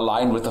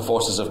aligned with the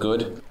forces of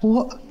good?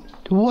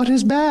 What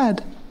is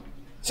bad?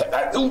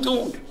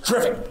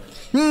 Terrific.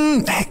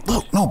 Hey,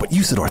 look, no, but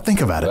Usador,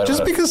 think about it.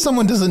 Just because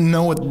someone doesn't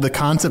know what the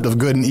concept of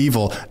good and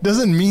evil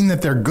doesn't mean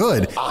that they're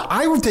good.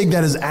 I would take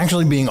that as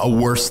actually being a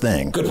worse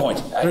thing. Good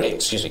point.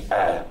 Excuse me.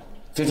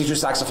 52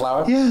 sacks of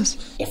flour?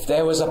 Yes. If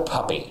there was a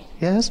puppy,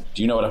 Yes.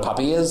 do you know what a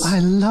puppy is? I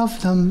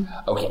love them.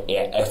 Okay,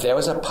 if there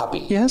was a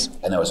puppy, Yes.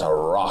 and there was a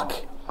rock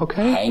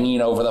Okay.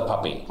 hanging over the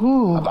puppy,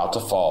 Ooh. about to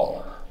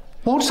fall,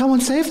 Won't someone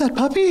save that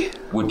puppy?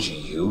 would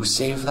you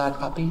save that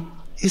puppy?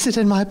 Is it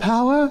in my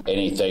power?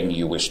 Anything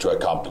you wish to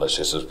accomplish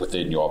is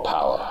within your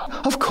power.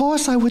 Of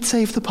course I would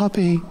save the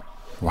puppy.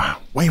 Wow.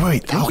 Wait.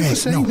 Thank you for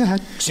saying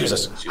that. Excuse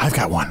us. I've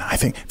got one. I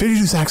think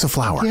 52 sacks of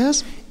flour.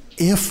 Yes?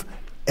 If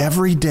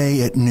every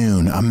day at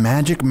noon a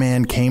magic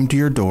man came to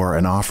your door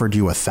and offered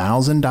you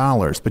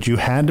 $1,000, but you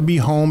had to be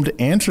home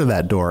to answer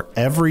that door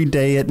every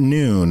day at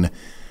noon,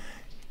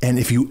 and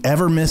if you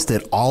ever missed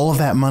it, all of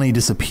that money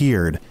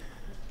disappeared,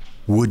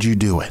 would you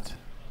do it?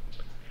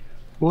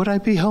 Would I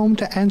be home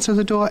to answer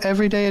the door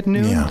every day at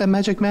noon, Yeah. the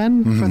magic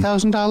man, for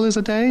 $1,000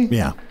 a day?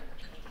 Yeah.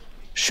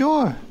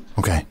 Sure.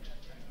 Okay.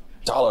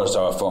 Dollars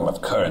are a form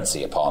of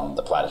currency upon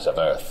the planet of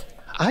Earth.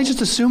 I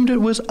just assumed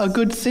it was a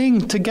good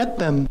thing to get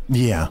them.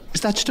 Yeah.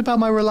 Is that just about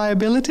my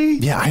reliability?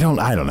 Yeah, I don't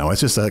know.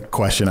 It's just a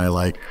question I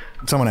like.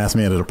 Someone asked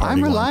me at a party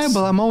I'm once.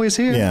 reliable. I'm always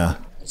here. Yeah.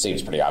 It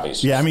seems pretty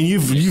obvious. Yeah, I mean, you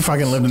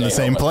fucking lived in the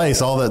Stay same home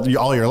place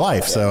all your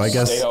life, so I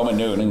guess. Stay home at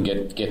noon and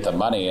get the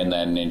money and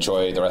then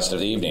enjoy the rest of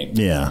the evening.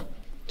 Yeah.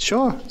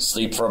 Sure.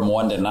 Sleep from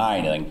 1 to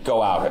 9 and then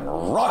go out and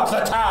rock the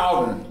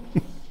town.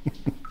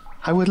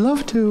 I would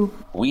love to.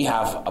 We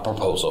have a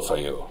proposal for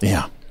you.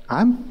 Yeah.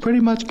 I'm pretty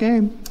much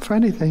game for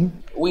anything.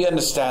 We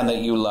understand that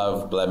you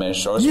love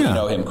Blemish, or as we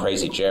know him,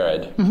 Crazy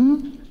Jared.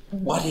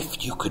 Mm-hmm. What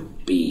if you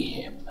could be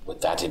him?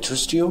 Would that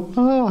interest you?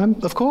 Oh,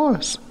 of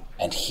course.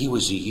 And he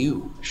was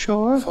you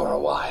Sure. for a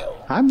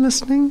while. I'm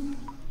listening.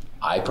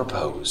 I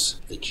propose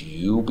that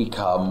you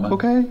become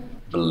Okay.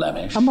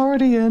 Blemish. I'm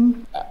already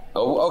in.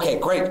 Okay,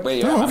 great.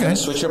 Wait, Oh, I'm okay. going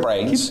to switch your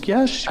brains.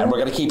 Yes, sure. And we're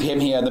going to keep him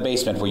here in the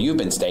basement where you've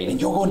been staying, and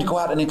you're going to go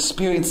out and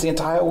experience the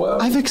entire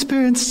world. I've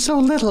experienced so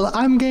little.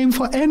 I'm game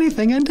for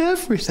anything and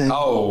everything.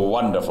 Oh,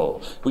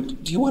 wonderful.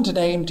 Do you want a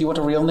name? Do you want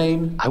a real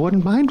name? I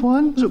wouldn't mind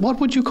one. What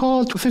would you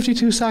call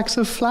 52 sacks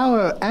of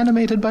flour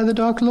animated by the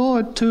Dark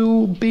Lord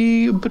to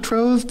be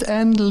betrothed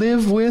and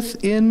live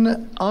with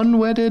in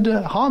unwedded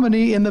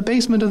harmony in the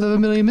basement of the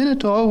Vermilion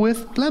Minotaur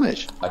with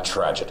Blemish? A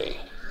tragedy.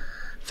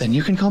 Then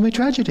you can call me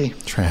Tragedy.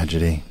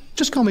 Tragedy.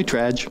 Just call me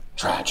Trag.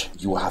 Trag.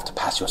 You will have to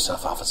pass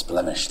yourself off as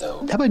Blemish,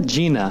 though. How about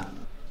Gina?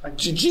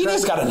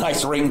 Gina's got a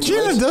nice ring to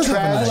Gina it. does have a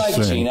I nice like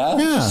ring. Gina.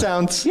 Yeah.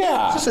 Sounds...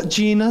 Yeah.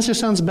 Gina just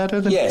sounds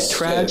better than Yes,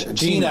 Trag.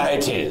 Gina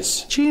it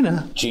is.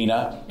 Gina.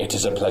 Gina, it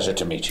is a pleasure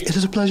to meet you. It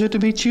is a pleasure to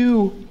meet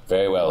you.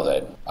 Very well,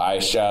 then. I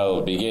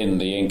shall begin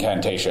the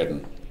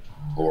incantation.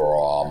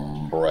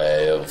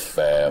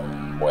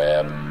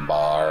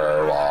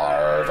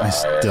 I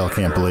still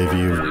can't believe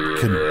you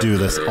could do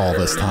this all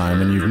this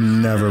time and you've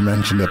never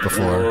mentioned it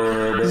before.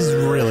 This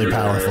is really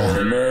powerful.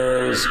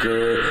 You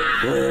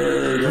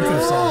could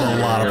have solved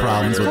a lot of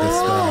problems with this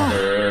spell.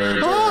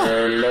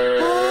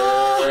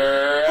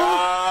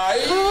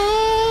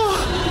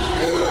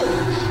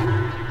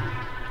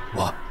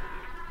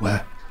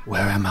 What?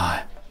 Where am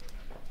I?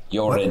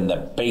 You're in the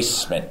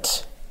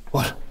basement.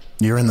 What?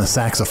 You're in the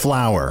sacks of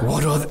flour.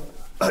 What are the...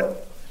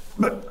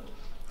 but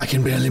I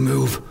can barely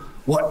move.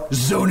 What?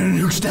 Zonin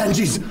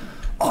Uxtanges?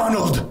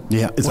 Arnold!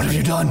 Yeah, what have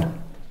you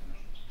done?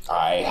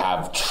 I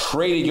have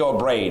traded your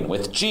brain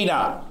with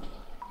Gina.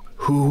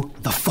 Who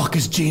the fuck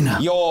is Gina?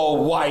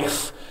 Your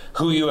wife,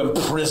 who you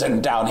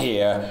imprisoned down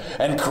here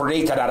and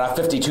created out of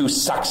 52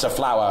 sacks of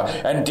flour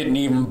and didn't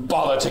even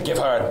bother to give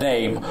her a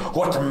name.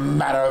 What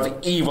manner of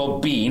evil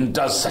being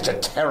does such a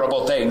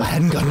terrible thing? I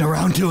hadn't gotten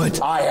around to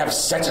it. I have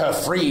set her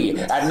free,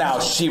 and now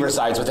she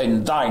resides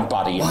within thine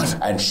body. What?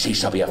 And she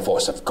shall be a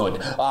force of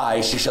good. Aye,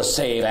 she shall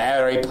save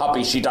every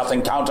puppy she doth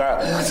encounter,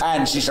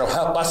 and she shall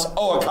help us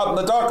overcome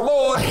the Dark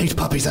Lord. I hate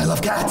puppies, I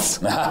love cats.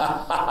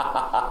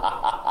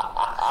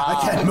 I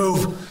can't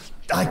move.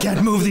 I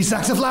can't move these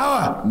sacks of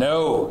flour.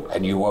 No,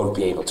 and you won't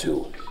be able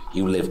to.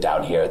 You live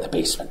down here in the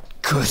basement.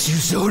 Curse you,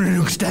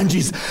 Zonin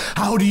Uxtanges.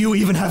 How do you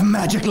even have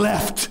magic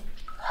left?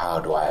 How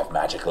do I have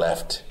magic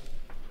left?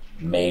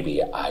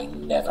 Maybe I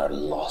never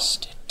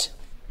lost it.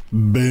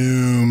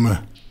 Boom.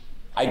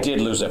 I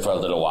did lose it for a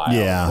little while.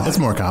 Yeah, it's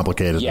more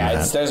complicated than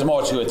that. There's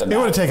more to it than that. It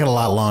would have taken a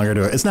lot longer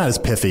to... It's not as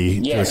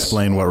pithy to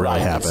explain what really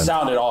happened. It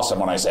sounded awesome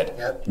when I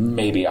said,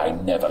 maybe I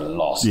never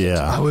lost it.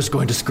 Yeah. I was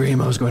going to scream.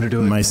 I was going to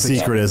do it. My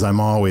secret is I'm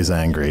always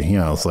angry. You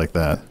know, it's like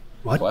that.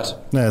 What? What?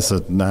 I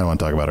don't want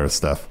to talk about Earth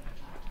stuff.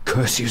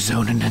 Curse you,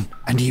 Zonin,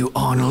 and you,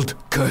 Arnold.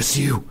 Curse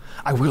you.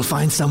 I will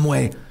find some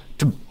way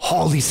to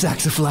haul these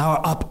sacks of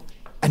flour up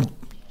and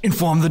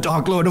inform the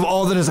Dark Lord of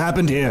all that has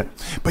happened here.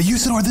 But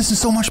Usador, this is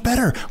so much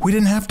better. We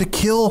didn't have to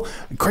kill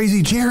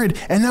Crazy Jared,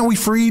 and now we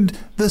freed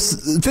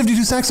this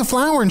 52 sacks of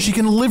flour, and she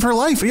can live her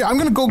life. Yeah, I'm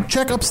going to go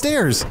check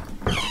upstairs.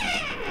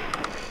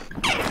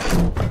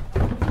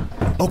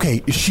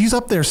 Okay, she's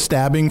up there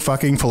stabbing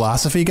fucking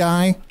philosophy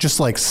guy, just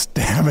like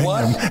stabbing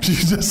him.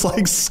 She's just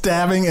like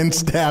stabbing and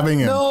stabbing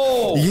him.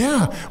 No!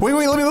 Yeah. Wait,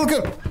 let me look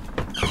at...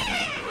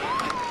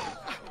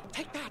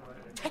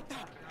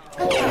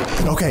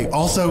 Okay,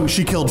 also,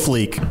 she killed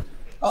Fleek.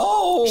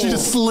 Oh! She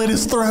just slit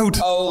his throat.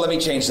 Oh, let me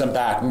change them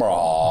back.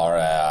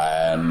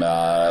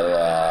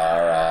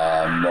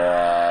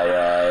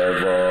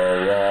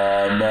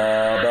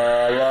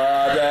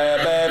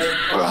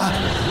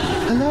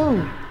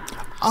 Hello.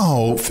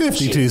 Oh,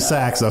 52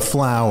 sacks of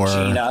flour.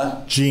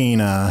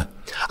 Gina.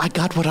 I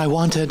got what I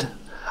wanted.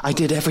 I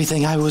did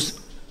everything I was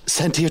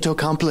sent here to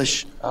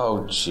accomplish.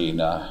 Oh,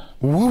 Gina.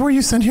 What were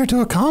you sent here to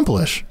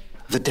accomplish?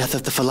 The death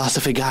of the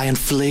philosophy guy and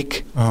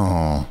Fleek.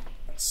 Oh.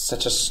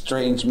 Such a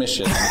strange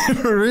mission.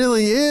 It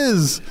really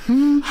is.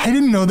 I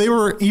didn't know they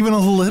were even a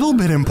little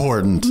bit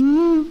important.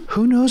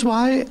 Who knows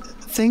why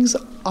things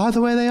are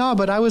the way they are,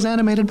 but I was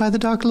animated by the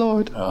Dark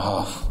Lord.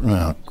 Oh.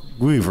 Well,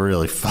 we've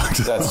really fucked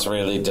up. That's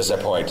really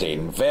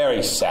disappointing.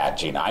 Very sad,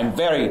 Gina.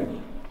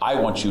 I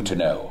want you to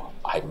know,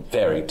 I'm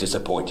very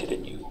disappointed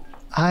in you.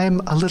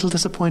 I'm a little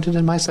disappointed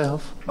in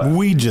myself.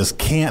 We just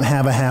can't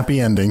have a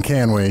happy ending,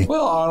 can we?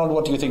 Well, Arnold,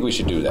 what do you think we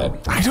should do then?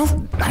 I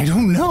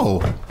don't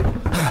know.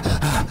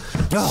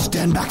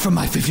 Stand back from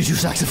my 52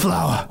 sacks of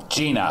flour.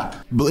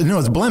 Gina. No,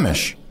 it's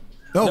Blemish.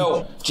 Oh.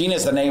 No,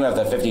 Gina's the name of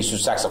the 52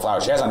 sacks of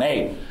flour. She has a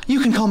name. You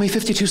can call me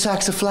 52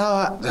 sacks of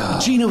flour.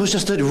 Gina was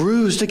just a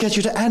ruse to get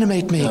you to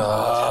animate me.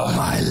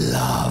 My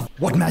love.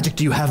 What magic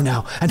do you have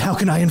now, and how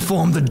can I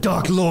inform the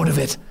Dark Lord of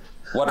it?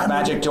 What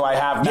magic do I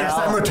have now? Yes,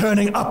 I'm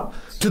returning up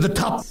to the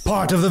top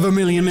part of the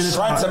Vermilion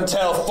Minotaur. Ransom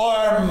till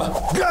firm.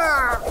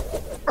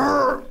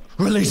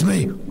 Release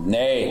me.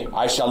 Nay,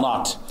 I shall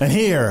not. And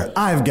here,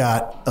 I've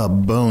got a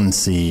bone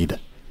seed.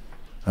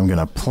 I'm going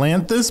to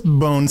plant this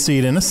bone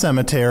seed in a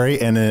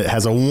cemetery, and it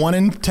has a 1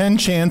 in 10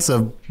 chance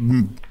of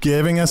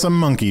giving us a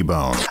monkey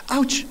bone.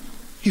 Ouch!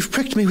 You've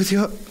pricked me with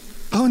your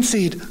bone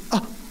seed.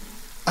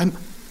 I'm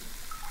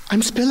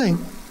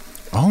spilling.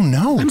 Oh,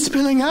 no. I'm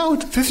spilling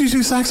out.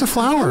 52 sacks of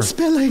flour. I'm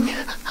spilling.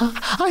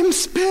 I'm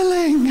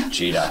spilling.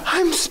 Gina.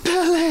 I'm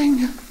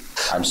spilling.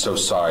 I'm so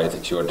sorry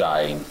that you're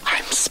dying.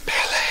 I'm spilling.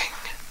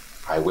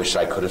 I wish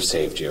I could have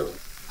saved you.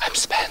 I'm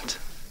spent.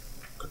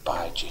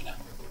 Goodbye, Gina.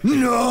 No!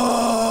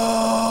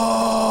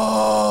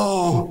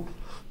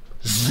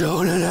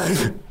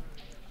 Zonin,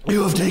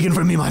 you have taken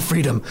from me my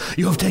freedom.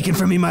 You have taken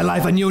from me my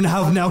life, and you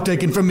have now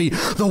taken from me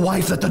the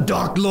wife that the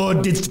Dark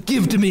Lord did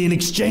give to me in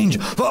exchange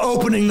for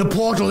opening the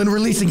portal and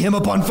releasing him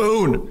upon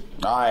Foon.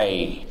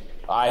 I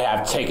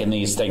have taken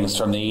these things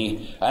from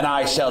thee, and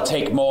I shall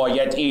take more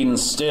yet e'en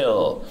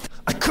still.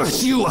 I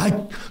curse you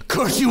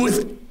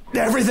with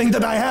everything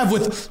that I have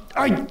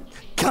I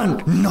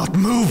can't not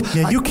move.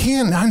 Yeah, you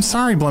can't. I'm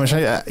sorry, Blemish.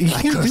 You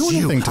can't do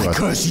anything to us. I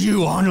curse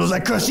you, Arnold. I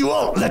curse you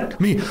all. Let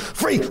me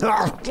free.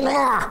 Suck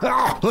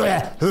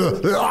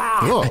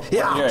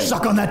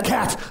on that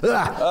cat.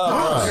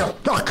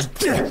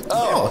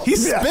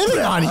 He's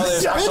spitting on you.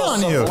 Spit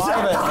on you.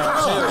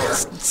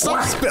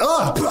 Stop spit.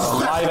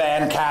 Live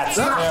and cats.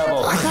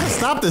 Terrible. I gotta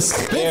stop this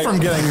spit from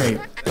getting me.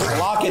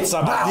 Lock it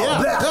somehow.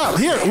 Yeah.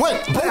 Here.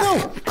 What?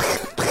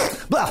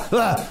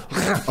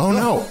 Oh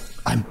no.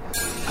 I'm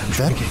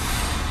drinking.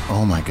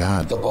 Oh my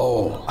God. The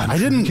bowl. I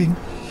didn't.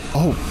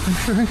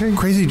 Oh,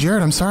 Crazy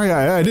Jared, I'm sorry.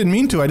 I didn't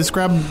mean to. I just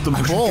grabbed the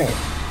bowl.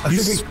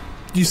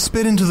 You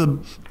spit into the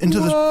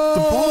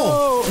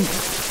bowl.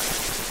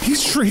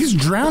 He's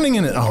drowning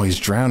in it. Oh, he's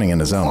drowning in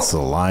his own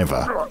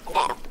saliva.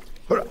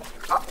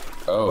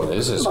 Oh,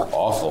 this is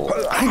awful.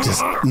 I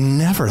just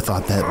never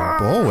thought that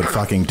bowl would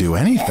fucking do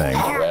anything.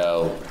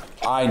 Well,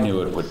 I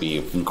knew it would be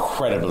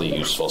incredibly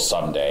useful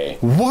someday.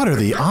 What are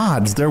the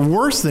odds? They're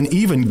worse than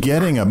even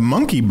getting a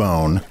monkey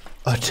bone.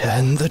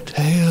 Attend the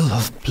tale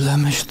of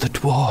Blemish the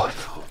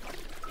Dwarf.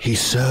 He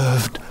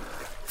served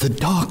the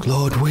Dark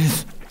Lord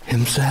with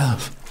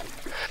himself.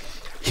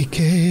 He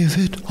gave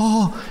it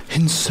all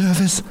in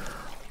service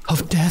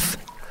of death,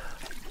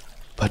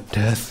 but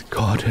death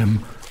caught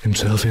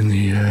himself in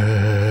the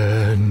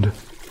end.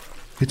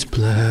 It's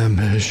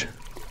Blemish,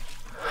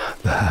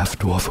 the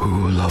half-dwarf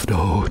who loved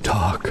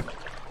Otak.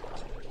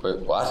 Wait,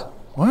 what?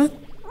 What?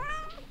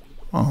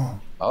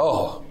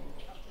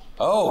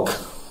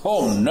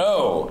 Oh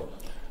no.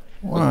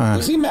 What?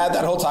 Was he mad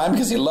that whole time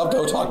because he loved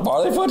Otak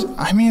Barleyfoot?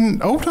 I mean,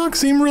 Otak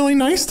seemed really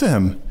nice to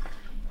him.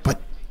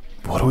 But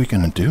what are we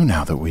going to do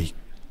now that we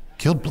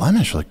killed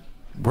Blemish? Like,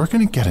 we're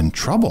going to get in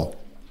trouble.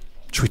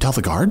 Should we tell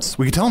the guards?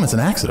 We could tell them it's an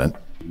accident.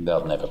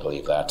 They'll never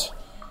believe that.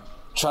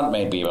 Chunt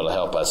may be able to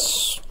help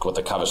us with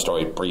the cover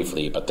story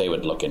briefly, but they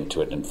would look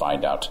into it and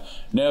find out.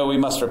 No, we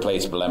must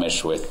replace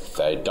Blemish with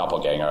a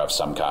doppelganger of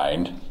some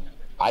kind.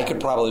 I could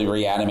probably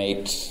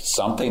reanimate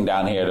something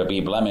down here to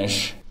be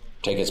Blemish.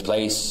 Take its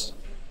place.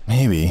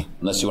 Maybe.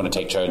 Unless you want to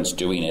take turns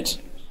doing it.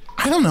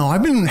 I don't know.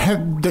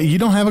 You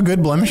don't have a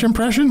good Blemish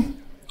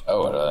impression?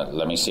 Oh,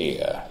 let me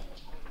see.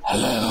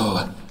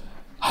 Hello,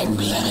 I'm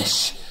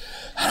Blemish,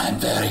 and I'm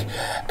very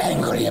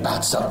angry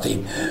about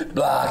something.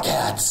 Blah,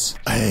 cats.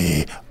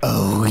 Hey,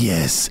 oh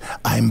yes,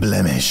 I'm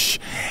Blemish.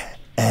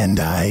 And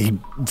I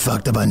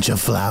fucked a bunch of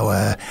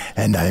flour,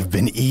 and I've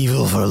been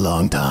evil for a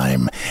long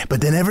time. But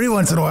then every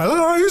once in a while,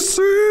 I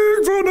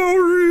sing for no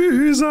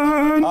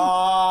reason.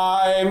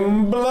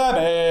 I'm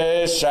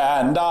Blemish,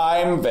 and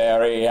I'm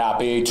very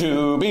happy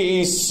to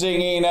be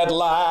singing at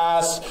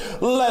last,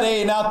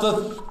 letting out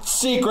the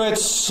secret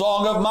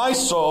song of my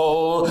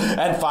soul,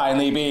 and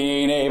finally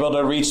being able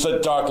to reach the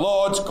Dark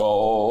Lord's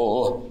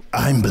goal.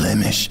 I'm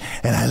Blemish,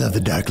 and I love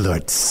the Dark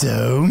Lord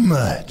so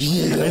much.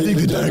 I think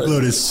the Dark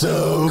Lord is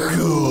so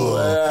cool.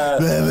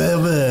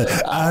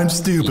 I'm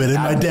stupid,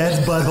 and my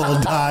dad's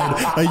butthole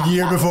died a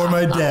year before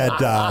my dad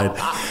died.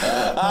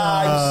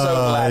 I'm so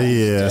glad he's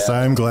yes, dead.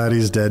 I'm glad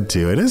he's dead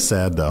too. It is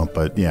sad though,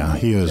 but yeah,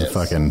 he was Yes.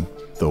 fucking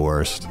the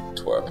worst.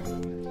 Twerp.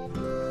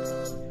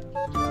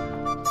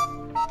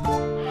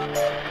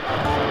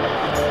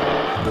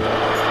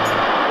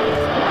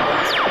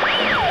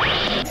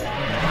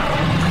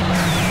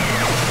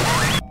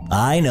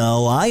 I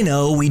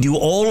know, we do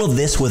all of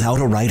this without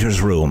a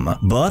writer's room.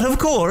 But of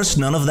course,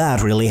 none of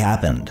that really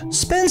happened.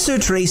 Spencer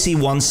Tracy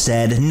once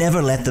said,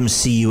 never let them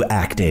see you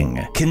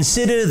acting.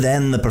 Consider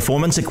then the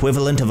performance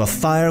equivalent of a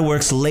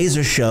fireworks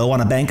laser show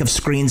on a bank of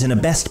screens in a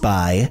Best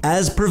Buy,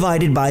 as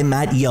provided by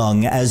Matt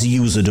Young as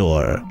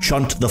Usador.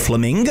 Chunt the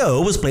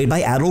Flamingo was played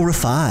by Adol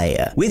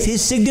Rafai, with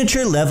his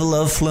signature level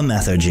of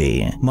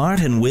phlegmethargy.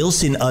 Martin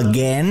Wilson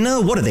again?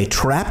 What are they,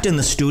 trapped in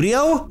the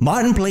studio?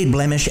 Martin played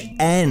Blemish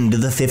and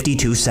the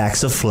 52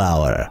 sacks of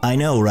flour. I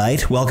know,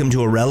 right? Welcome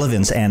to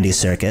Irrelevance, Andy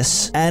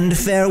Serkis. And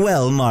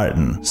farewell,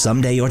 Martin.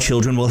 Someday your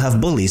children will have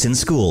bullies in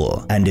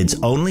school, and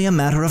it's only a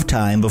matter of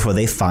time before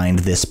they find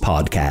this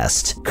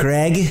podcast.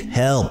 Craig,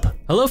 help.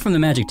 Hello from the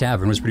Magic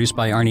Tavern was produced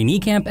by Arnie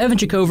Niekamp, Evan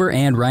Jacover,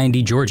 and Ryan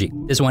D. Georgie.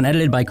 This one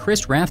edited by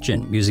Chris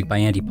Rathjen, music by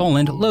Andy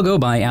Poland, logo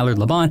by Allard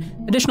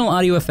Laban, additional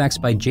audio effects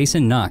by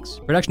Jason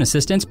Knox, production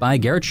assistance by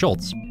Garrett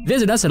Schultz.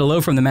 Visit us at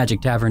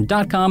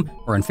hellofromthemagictavern.com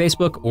or on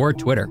Facebook or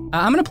Twitter.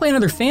 I'm going to play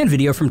another fan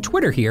video from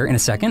Twitter here in a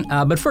second,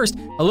 but first,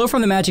 Hello from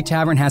the Magic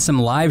Tavern has some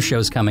live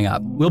shows coming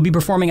up. We'll be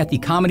performing at the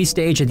Comedy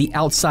Stage at the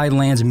Outside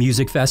Lands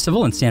Music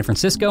Festival in San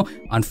Francisco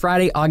on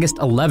Friday, August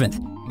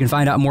 11th. You can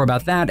find out more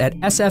about that at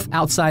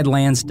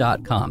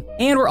sfoutsidelands.com.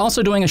 And we're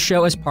also doing a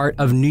show as part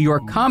of New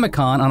York Comic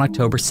Con on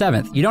October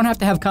 7th. You don't have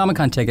to have Comic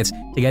Con tickets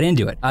to get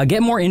into it.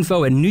 Get more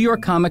info at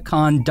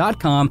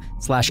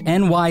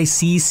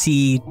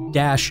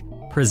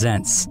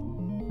newyorkcomiccon.com/NYCC-presents.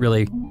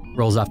 Really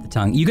rolls off the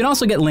tongue. You can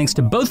also get links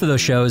to both of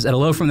those shows at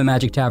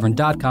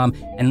hellofromthemagictavern.com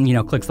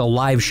and, click the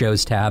live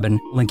shows tab and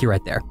link you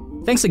right there.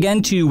 Thanks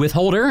again to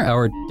Withholder,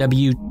 or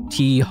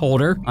WT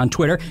Holder on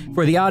Twitter,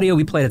 for the audio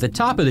we played at the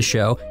top of the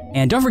show.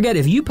 And don't forget,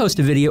 if you post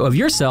a video of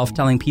yourself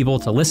telling people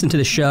to listen to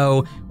the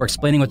show or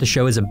explaining what the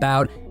show is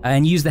about,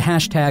 and use the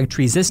hashtag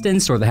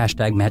Treesistance or the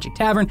hashtag Magic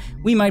Tavern,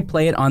 we might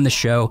play it on the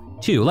show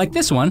too, like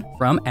this one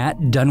from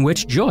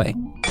 @DunwichJoy.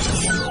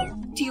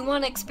 Do you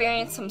want to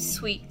experience some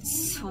sweet,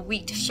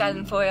 sweet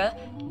schadenfreude?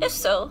 If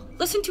so,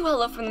 listen to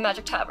Hello from the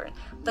Magic Tavern,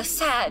 the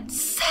sad,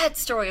 sad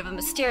story of a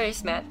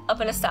mysterious man up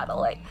in a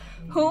satellite,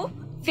 who,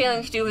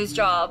 failing to do his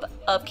job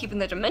of keeping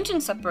the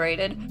dimensions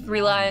separated,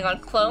 relying on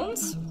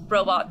clones,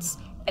 robots,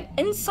 and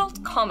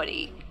insult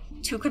comedy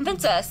to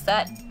convince us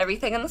that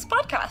everything in this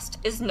podcast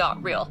is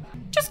not real.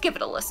 Just give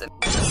it a listen.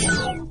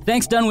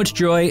 Thanks, Dunwich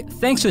Joy.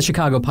 Thanks to the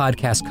Chicago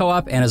Podcast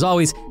Co-op. And as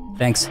always,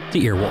 Thanks to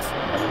Earwolf.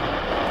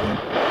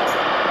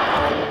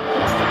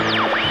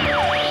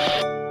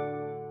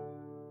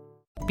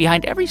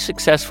 Behind every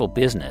successful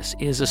business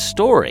is a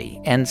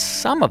story, and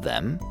some of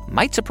them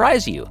might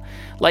surprise you.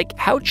 Like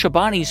how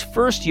Chobani's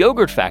first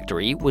yogurt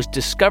factory was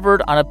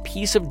discovered on a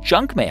piece of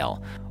junk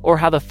mail, or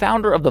how the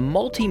founder of the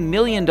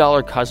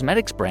multi-million-dollar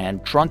cosmetics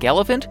brand Drunk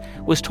Elephant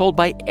was told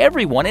by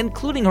everyone,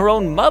 including her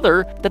own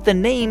mother, that the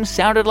name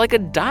sounded like a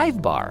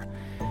dive bar.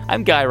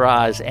 I'm Guy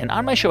Raz, and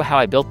on my show How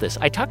I Built This,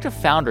 I talk to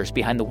founders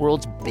behind the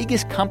world's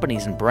biggest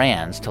companies and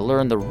brands to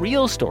learn the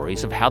real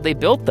stories of how they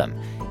built them.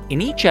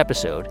 In each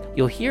episode,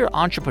 you'll hear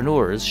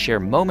entrepreneurs share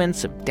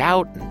moments of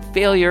doubt and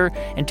failure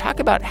and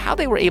talk about how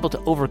they were able to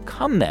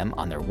overcome them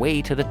on their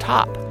way to the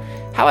top.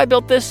 How I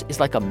Built This is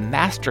like a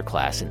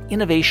masterclass in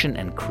innovation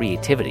and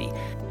creativity,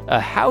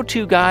 a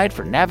how-to guide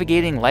for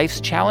navigating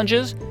life's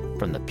challenges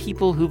from the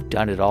people who've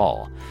done it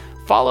all.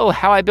 Follow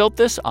How I Built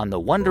This on the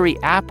Wondery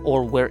app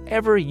or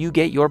wherever you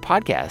get your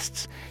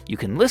podcasts. You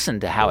can listen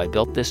to How I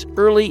Built This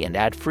early and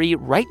ad-free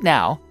right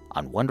now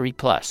on Wondery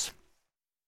Plus.